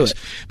Someone will choice. do it.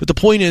 But the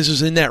point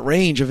is in that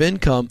range of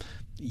income,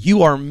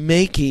 you are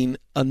making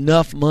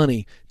enough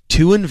money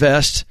to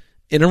invest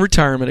in a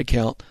retirement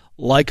account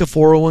like a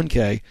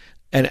 401k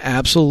and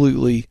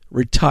absolutely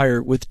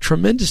retire with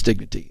tremendous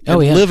dignity and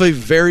live a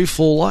very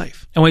full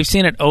life. And we've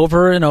seen it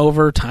over and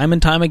over, time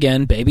and time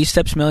again. Baby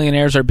Steps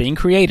millionaires are being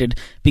created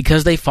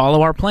because they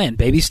follow our plan.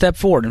 Baby Step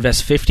Forward,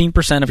 invest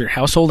 15% of your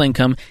household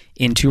income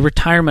into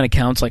retirement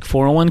accounts like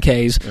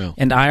 401ks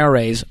and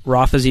IRAs.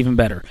 Roth is even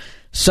better.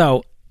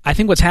 So I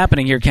think what's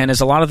happening here, Ken,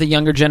 is a lot of the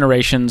younger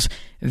generations,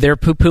 they're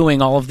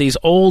poo-pooing all of these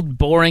old,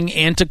 boring,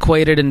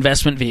 antiquated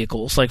investment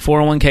vehicles like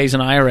 401ks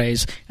and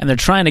IRAs, and they're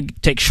trying to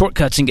take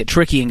shortcuts and get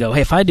tricky and go,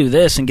 hey, if I do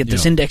this and get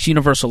this Index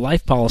Universal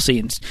Life policy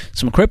and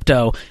some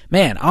crypto,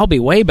 man, I'll be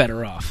way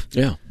better off.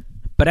 Yeah.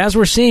 But as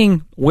we're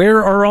seeing,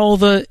 where are all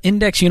the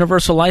Index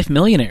Universal Life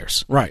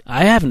millionaires? Right.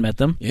 I haven't met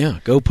them. Yeah,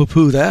 go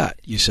poo-poo that,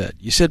 you said.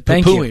 You said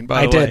poo-pooing,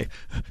 by the way.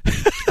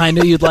 I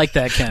knew you'd like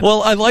that, Ken.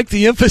 Well, I like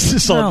the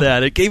emphasis on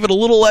that. It gave it a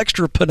little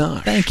extra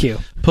panache. Thank you.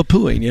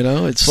 Poo-pooing,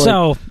 it's like...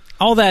 So,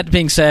 all that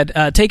being said,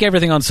 take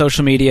everything on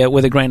social media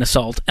with a grain of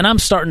salt. And I'm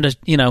starting to,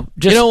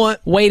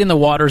 just wade in the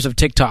waters of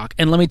TikTok.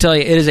 And let me tell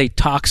you, it is a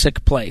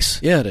toxic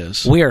place. Yeah, it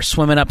is. We are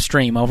swimming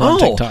upstream over on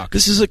TikTok.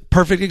 This is a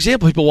perfect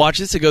example. People watch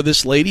this, they go,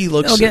 this lady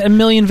looks... They'll get a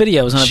million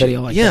videos on a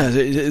video like that.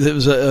 Yeah, it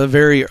was a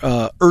very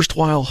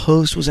erstwhile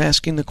host was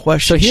asking the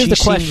question. So here's she the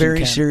question, seemed very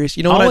Ken. serious.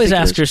 You know what Always I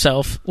think ask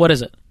yourself, what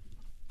is it?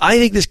 I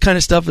think this kind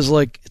of stuff is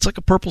it's like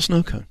a purple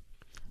snow cone.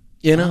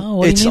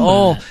 What it's do you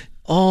mean by that?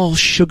 all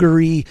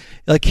sugary.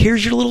 Like,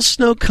 here's your little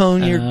snow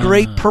cone, your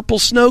great purple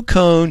snow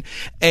cone,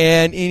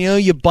 and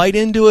you bite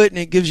into it and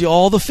it gives you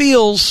all the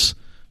feels.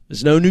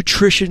 There's no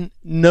nutrition,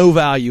 no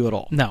value at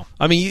all. No.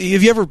 I mean,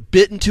 have you ever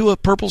bit into a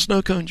purple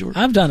snow cone, George?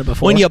 I've done it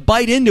before. When you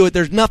bite into it,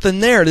 there's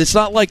nothing there. It's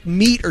not like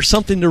meat or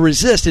something to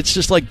resist. It's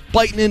just like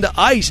biting into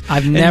ice.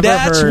 And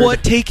that's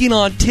what taking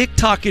on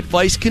TikTok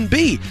advice can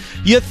be.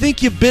 You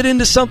think you bit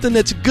into something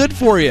that's good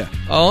for you.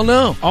 Oh,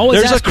 no.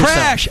 There's a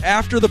crash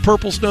after the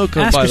purple snow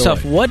cone, Ask by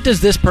yourself, the way. what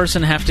does this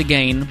person have to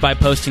gain by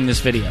posting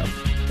this video?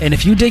 And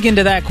if you dig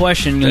into that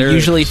question, you'll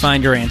usually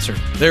find your answer.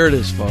 There it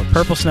is, folks.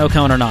 Purple snow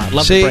cone or not.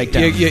 Love the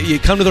breakdown. You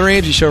come to the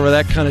Ramsey Show for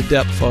that kind of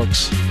depth,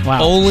 folks.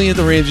 Wow. Only at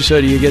the Ramsey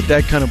Show do you get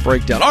that kind of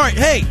breakdown. All right,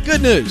 hey,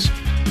 good news.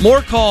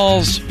 More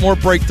calls, more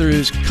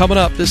breakthroughs coming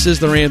up. This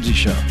is the Ramsey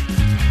Show.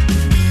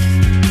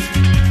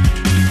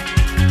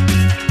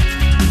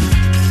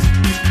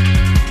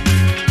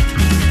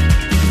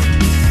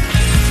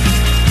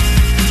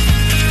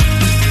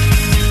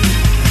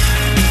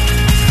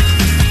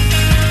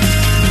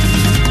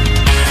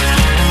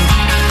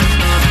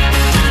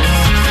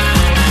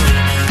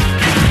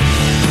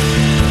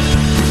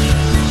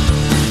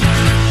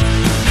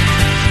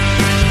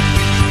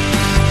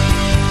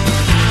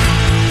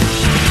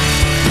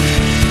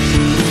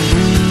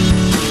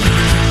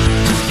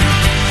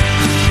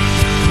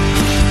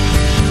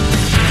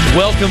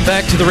 Welcome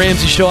back to the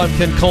Ramsey Show. I'm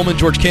Ken Coleman.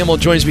 George Kamel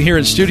joins me here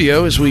in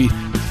studio as we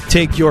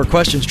take your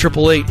questions.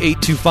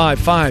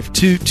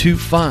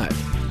 888-825-5225.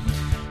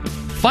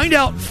 Find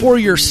out for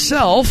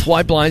yourself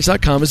why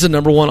Blinds.com is the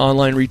 #1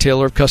 online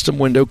retailer of custom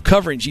window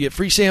coverings. You get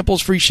free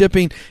samples, free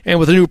shipping, and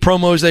with the new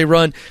promos they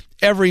run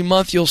every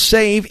month, you'll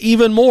save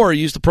even more.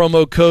 Use the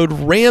promo code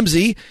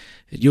Ramsey,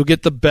 and you'll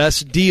get the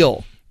best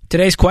deal.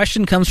 Today's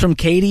question comes from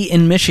Katie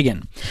in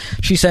Michigan.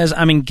 She says,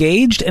 I'm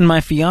engaged and my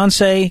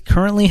fiance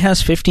currently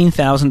has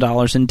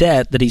 $15,000 in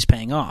debt that he's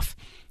paying off.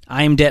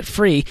 I am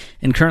debt-free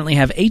and currently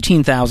have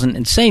 $18,000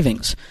 in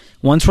savings.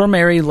 Once we're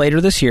married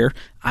later this year,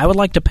 I would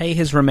like to pay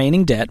his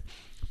remaining debt,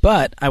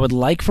 but I would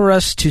like for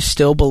us to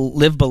still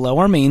live below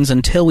our means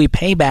until we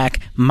pay back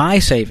my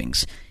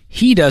savings.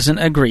 He doesn't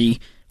agree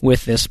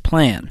with this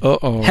plan.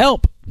 Uh-oh.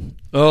 Help!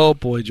 Oh,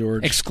 boy,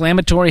 George.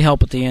 Exclamatory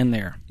help at the end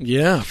there.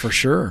 Yeah, for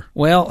sure.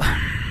 Well,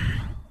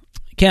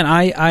 Ken,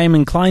 I am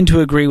inclined to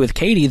agree with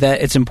Katie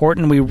that it's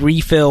important we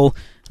refill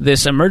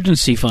this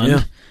emergency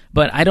fund,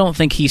 but I don't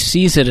think he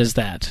sees it as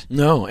that.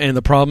 No, and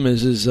the problem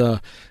is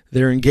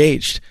they're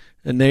engaged,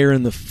 and they're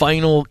in the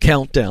final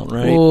countdown,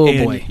 right? Oh,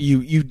 and boy.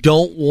 You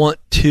don't want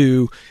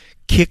to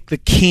kick the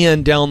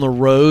can down the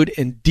road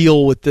and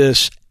deal with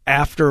this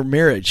after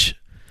marriage.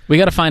 We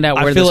got to find out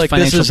where I feel this like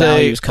financial this is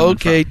value is coming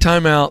okay, from.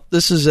 time out.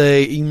 This is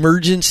a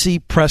emergency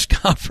press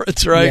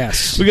conference, right?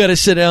 Yes. We got to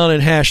sit down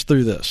and hash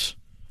through this.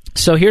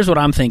 So here's what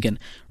I'm thinking.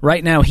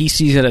 Right now, he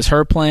sees it as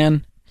her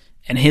plan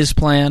and his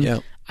plan. Yeah.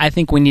 I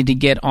think we need to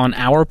get on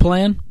our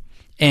plan,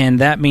 and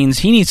that means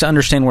he needs to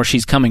understand where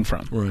she's coming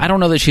from. Right. I don't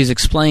know that she's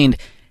explained,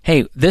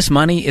 hey, this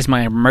money is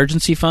my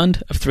emergency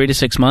fund of 3 to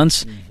 6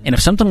 months, and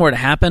if something were to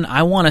happen,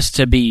 I want us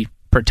to be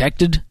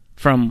protected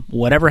from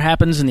whatever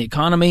happens in the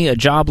economy, a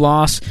job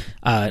loss,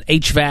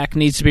 HVAC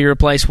needs to be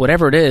replaced,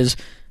 whatever it is.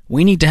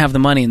 We need to have the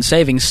money in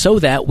savings so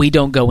that we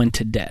don't go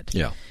into debt.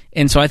 Yeah.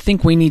 And so I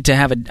think we need to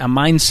have a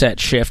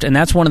mindset shift, and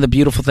that's one of the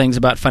beautiful things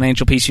about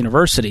Financial Peace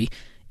University.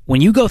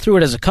 When you go through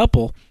it as a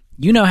couple,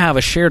 you now have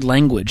a shared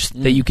language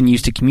that you can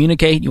use to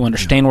communicate. You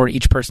understand where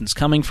each person's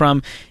coming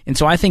from. And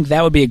so I think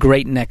that would be a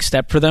great next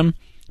step for them,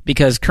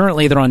 because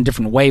currently they're on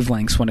different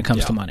wavelengths when it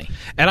comes to money.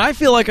 And I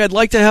feel like I'd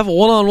like to have a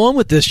one-on-one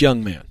with this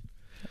young man.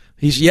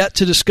 He's yet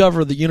to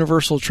discover the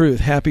universal truth,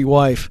 happy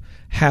wife,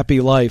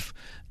 happy life.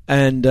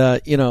 And,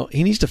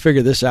 he needs to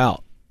figure this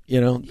out,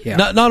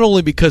 not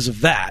only because of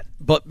that,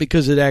 but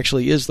because it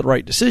actually is the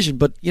right decision.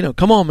 But,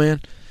 come on,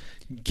 man.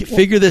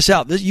 Figure this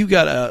out. You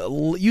got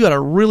a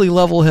really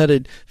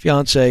level-headed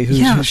fiance who's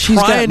she's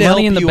trying got to money help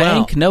in the you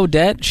bank, out. no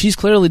debt. She's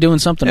clearly doing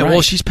something right.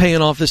 Well, she's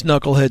paying off this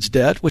knucklehead's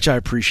debt, which I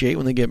appreciate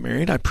when they get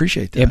married. I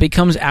appreciate that. It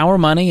becomes our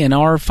money and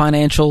our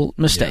financial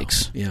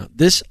mistakes. Yeah.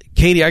 This,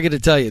 Katie, I got to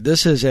tell you,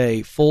 this is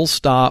a full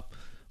stop.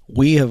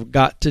 We have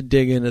got to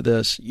dig into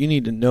this. You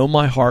need to know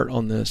my heart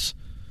on this,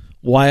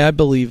 why I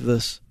believe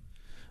this,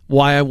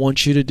 why I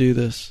want you to do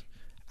this,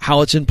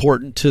 how it's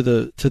important to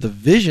the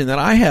vision that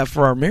I have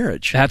for our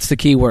marriage. That's the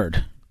key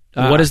word.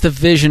 What is the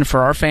vision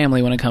for our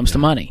family when it comes to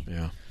money?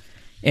 Yeah.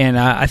 And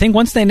I think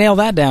once they nail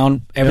that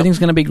down, everything's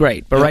going to be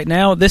great. But right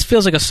now, this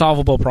feels like a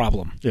solvable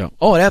problem. Yeah.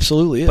 Oh, it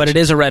absolutely is. But it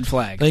is a red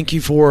flag. Thank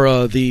you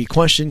for the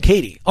question,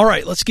 Katie. All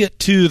right, let's get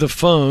to the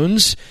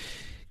phones.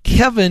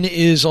 Kevin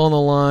is on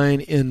the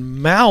line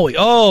in Maui.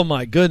 Oh,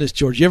 my goodness,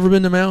 George. You ever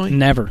been to Maui?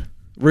 Never.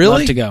 Really?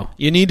 Love to go.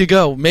 You need to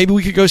go. Maybe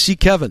we could go see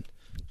Kevin.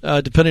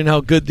 Depending on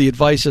how good the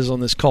advice is on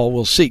this call,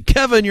 we'll see.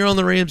 Kevin, you're on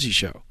the Ramsey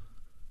Show.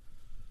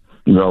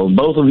 No,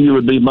 both of you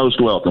would be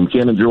most welcome.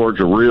 Ken and George,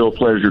 a real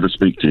pleasure to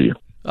speak to you.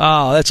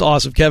 Oh, that's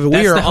awesome, Kevin.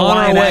 That's we are the on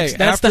our Hawaiian way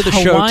That's after the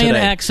show Hawaiian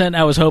today. accent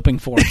I was hoping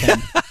for, Ken.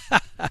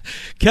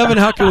 Kevin,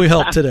 how can we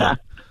help today?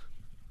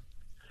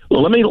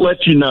 Well, let me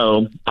let you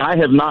know, I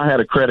have not had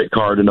a credit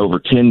card in over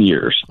 10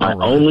 years. I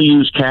only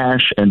use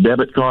cash and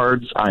debit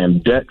cards. I am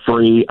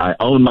debt-free. I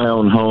own my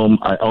own home.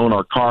 I own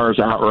our cars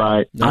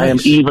outright. Nice. I am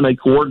even a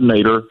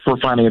coordinator for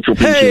Financial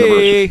Peace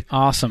University.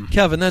 Awesome.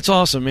 Kevin, that's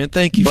awesome, man.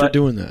 Thank you for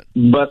doing that.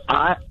 But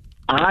I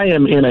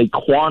am in a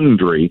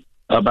quandary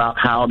about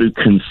how to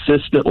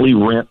consistently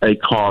rent a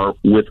car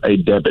with a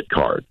debit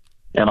card.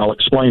 And I'll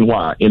explain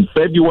why. In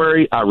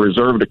February, I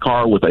reserved a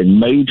car with a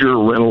major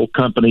rental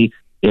company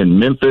in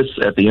Memphis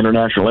at the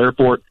international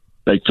airport.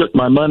 They took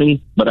my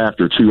money, but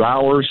after 2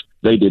 hours,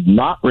 they did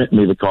not rent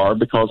me the car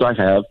because I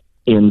have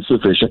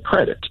insufficient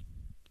credit.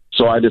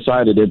 So I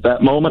decided at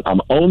that moment,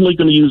 I'm only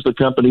going to use the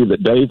company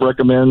that Dave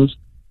recommends.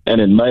 And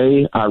in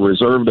May, I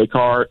reserved a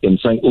car in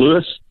St.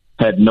 Louis,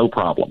 had no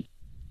problem.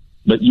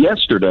 But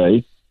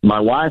yesterday,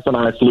 my wife and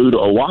I flew to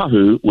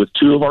Oahu with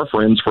two of our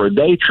friends for a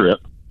day trip.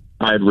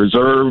 I had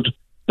reserved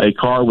a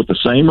car with the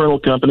same rental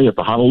company at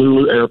the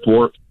Honolulu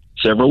airport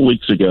several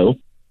weeks ago.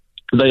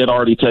 They had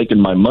already taken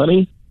my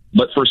money,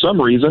 but for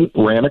some reason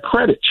ran a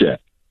credit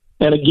check.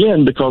 And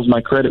again, because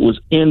my credit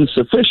was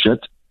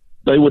insufficient,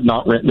 they would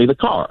not rent me the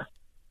car.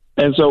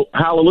 And so,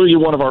 hallelujah,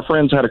 one of our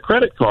friends had a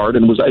credit card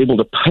and was able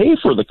to pay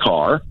for the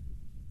car,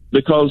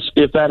 because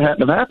if that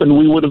hadn't have happened,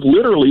 we would have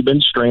literally been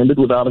stranded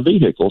without a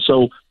vehicle.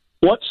 So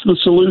what's the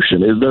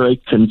solution? Is there a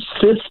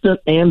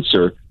consistent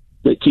answer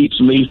that keeps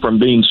me from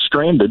being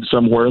stranded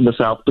somewhere in the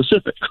South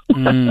Pacific.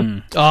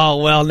 Oh,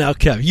 well, now,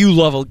 Kevin, you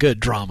love a good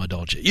drama,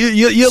 don't you?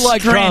 You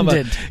like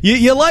Stranded. drama.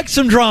 You like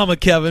some drama,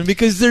 Kevin,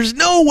 because there's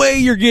no way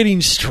you're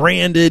getting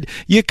stranded.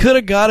 You could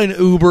have got an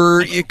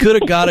Uber. You could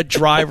have got a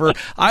driver.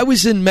 I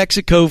was in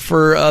Mexico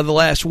for the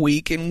last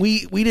week, and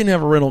we didn't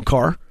have a rental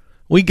car.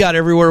 We got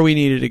everywhere we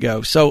needed to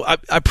go. So I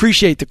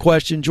appreciate the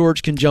question.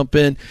 George can jump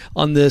in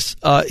on this.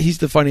 He's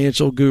the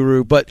financial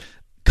guru, but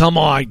come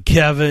on,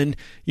 Kevin.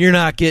 You're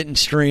not getting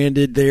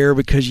stranded there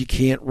because you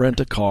can't rent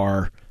a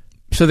car.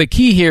 So the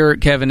key here,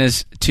 Kevin,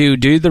 is to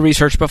do the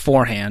research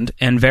beforehand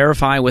and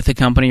verify with the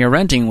company you're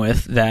renting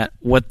with that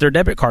what their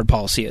debit card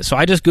policy is. So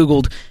I just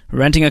Googled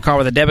renting a car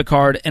with a debit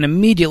card, and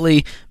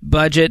immediately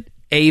Budget,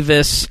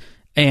 Avis,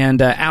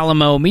 and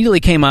Alamo immediately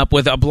came up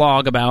with a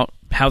blog about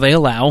how they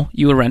allow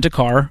you to rent a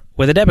car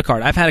with a debit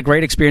card. I've had a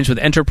great experience with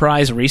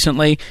Enterprise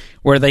recently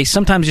where they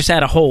sometimes just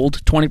add a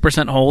hold,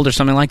 20% hold or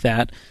something like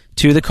that,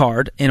 to the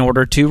card in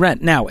order to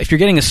rent. Now, if you're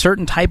getting a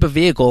certain type of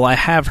vehicle, I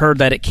have heard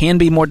that it can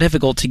be more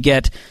difficult to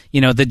get,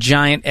 the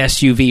giant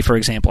SUV, for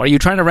example. Are you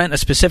trying to rent a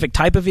specific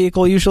type of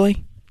vehicle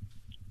usually?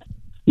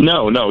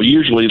 No,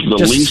 usually the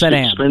Just least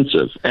sedan.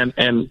 expensive. And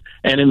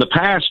in the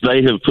past,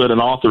 they have put an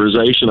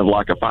authorization of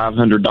like a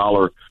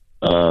 $500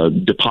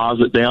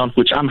 deposit down,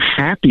 which I'm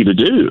happy to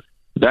do.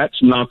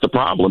 That's not the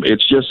problem.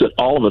 It's just that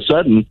all of a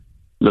sudden,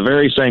 the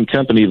very same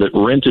company that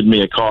rented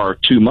me a car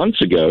 2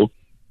 months ago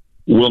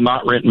will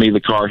not rent me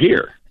the car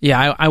here.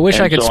 Yeah, I wish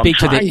I could speak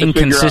to the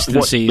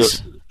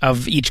inconsistencies what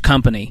of each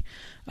company.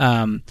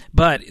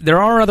 But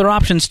there are other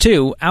options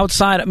too.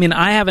 Outside,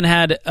 I haven't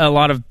had a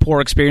lot of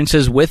poor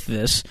experiences with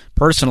this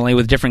personally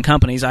with different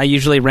companies. I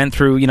usually rent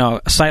through,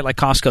 a site like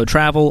Costco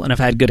Travel, and I've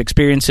had good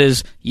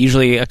experiences.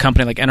 Usually a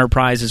company like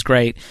Enterprise is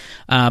great.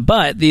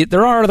 But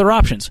there are other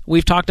options.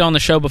 We've talked on the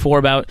show before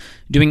about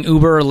doing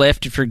Uber or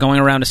Lyft if you're going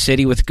around a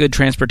city with good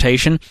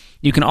transportation.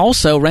 You can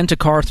also rent a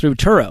car through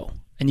Turo,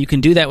 and you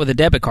can do that with a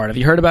debit card. Have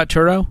you heard about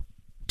Turo?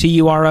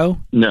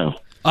 Turo? No.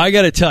 I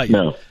got to tell you,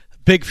 No.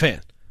 big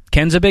fan.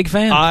 Ken's a big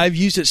fan. I've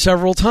used it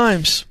several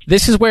times.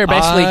 This is where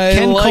basically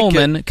Ken like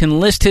Coleman can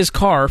list his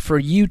car for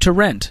you to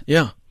rent.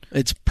 Yeah.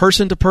 It's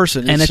person to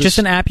person. And it's just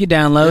an app you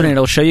download, and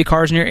it'll show you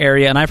cars in your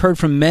area. And I've heard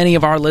from many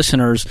of our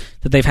listeners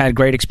that they've had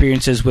great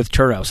experiences with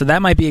Turo. So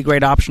that might be a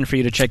great option for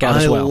you to check out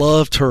as well. I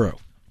love Turo.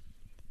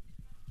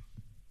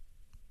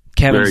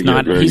 Kevin's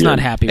not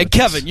happy with And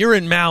Kevin, you're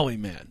in Maui,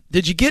 man.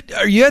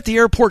 Are you at the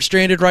airport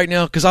stranded right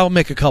now? Because I'll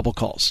make a couple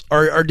calls.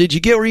 Or did you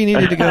get where you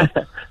needed to go?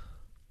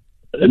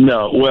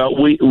 No. Well,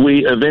 we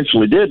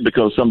eventually did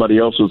because somebody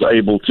else was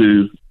able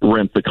to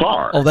rent the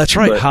car. Oh, that's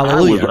right. But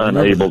Hallelujah. I was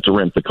unable to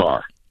rent the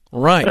car.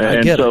 Right.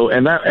 And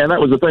that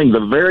was the thing.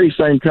 The very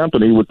same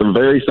company with the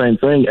very same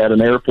thing at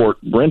an airport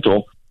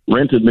rental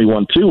rented me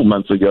one 2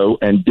 months ago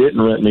and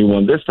didn't rent me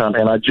one this time,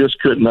 and I just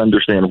couldn't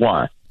understand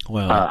why.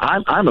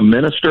 Wow. I'm a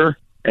minister,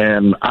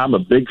 and I'm a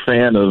big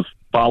fan of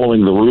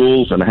following the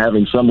rules and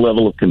having some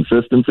level of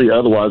consistency.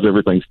 Otherwise,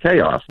 everything's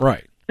chaos.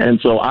 Right. And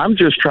so I'm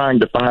just trying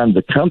to find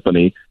the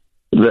company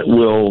that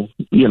will,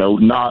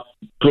 not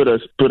put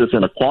us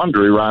in a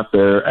quandary right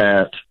there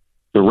at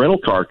the rental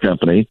car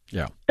company.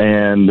 Yeah.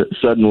 And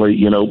suddenly,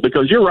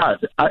 because you're right,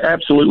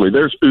 absolutely,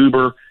 there's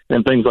Uber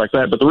and things like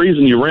that. But the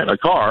reason you rent a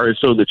car is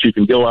so that you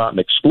can go out and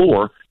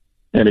explore.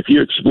 And if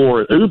you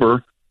explore at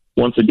Uber,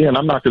 once again,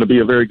 I'm not going to be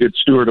a very good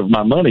steward of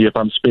my money if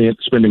I'm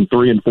spending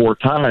 3 and 4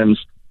 times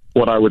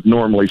what I would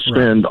normally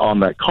spend on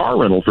that car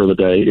rental for the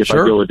day if I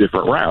go a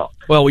different route.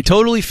 Well, we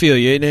totally feel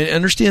you and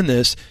understand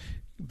this.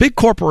 Big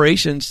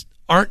corporations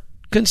aren't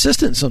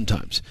consistent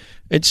sometimes.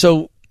 And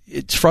so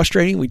it's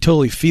frustrating. We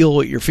totally feel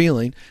what you're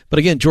feeling. But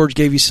again, George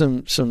gave you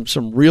some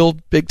real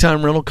big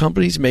time rental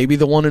companies. Maybe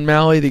the one in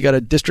Maui, they got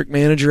a district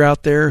manager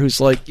out there who's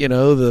like,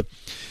 the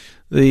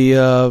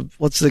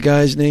what's the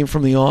guy's name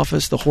from The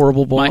Office? The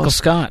horrible boss? Michael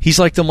Scott. He's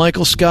like the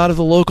Michael Scott of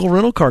the local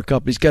rental car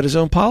company. He's got his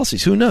own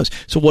policies. Who knows?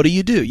 So what do?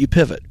 You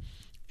pivot.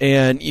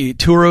 And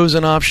Turo's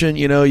an option.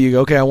 You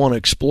go, okay, I want to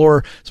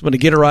explore. So I'm going to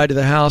get a ride to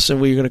the house,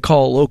 and we're going to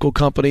call a local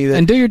company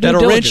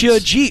that'll rent you a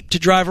Jeep to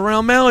drive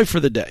around Maui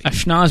for the day. A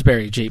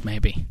Schnozberry Jeep,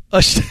 maybe.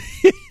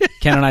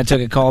 Ken and I took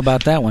a call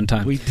about that one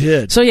time. We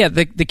did. So, yeah,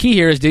 the key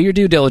here is do your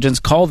due diligence,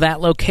 call that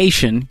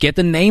location, get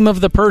the name of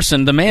the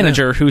person, the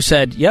manager who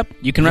said, yep,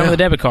 you can run with a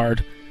debit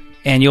card,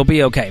 and you'll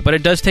be okay. But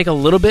it does take a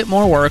little bit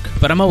more work,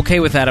 but I'm okay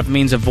with that if it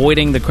means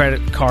avoiding the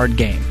credit card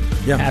game.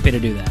 Yeah. Happy to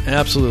do that.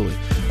 Absolutely.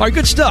 All right,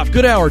 good stuff.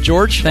 Good hour,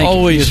 George. Thank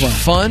Always you.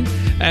 Fun.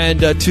 And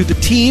to the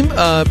team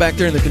back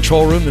there in the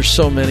control room, there's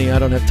so many. I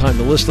don't have time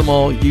to list them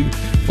all. You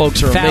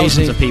folks are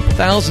amazing. Thousands of people.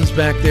 Thousands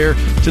back there.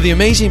 To the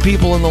amazing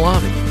people in the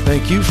lobby,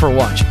 thank you for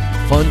watching.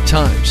 Fun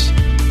times.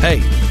 Hey,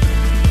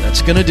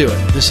 that's going to do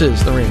it. This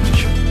is The Ramsey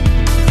Show.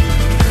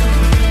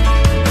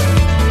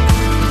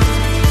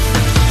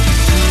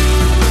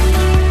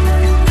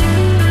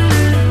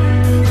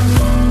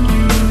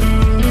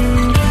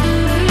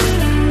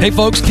 Hey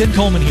folks, Ken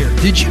Coleman here.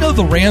 Did you know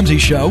The Ramsey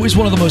Show is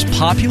one of the most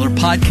popular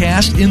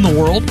podcasts in the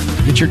world?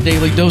 Get your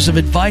daily dose of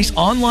advice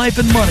on life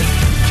and money.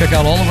 Check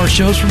out all of our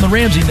shows from The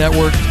Ramsey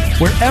Network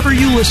wherever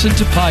you listen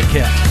to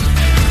podcasts.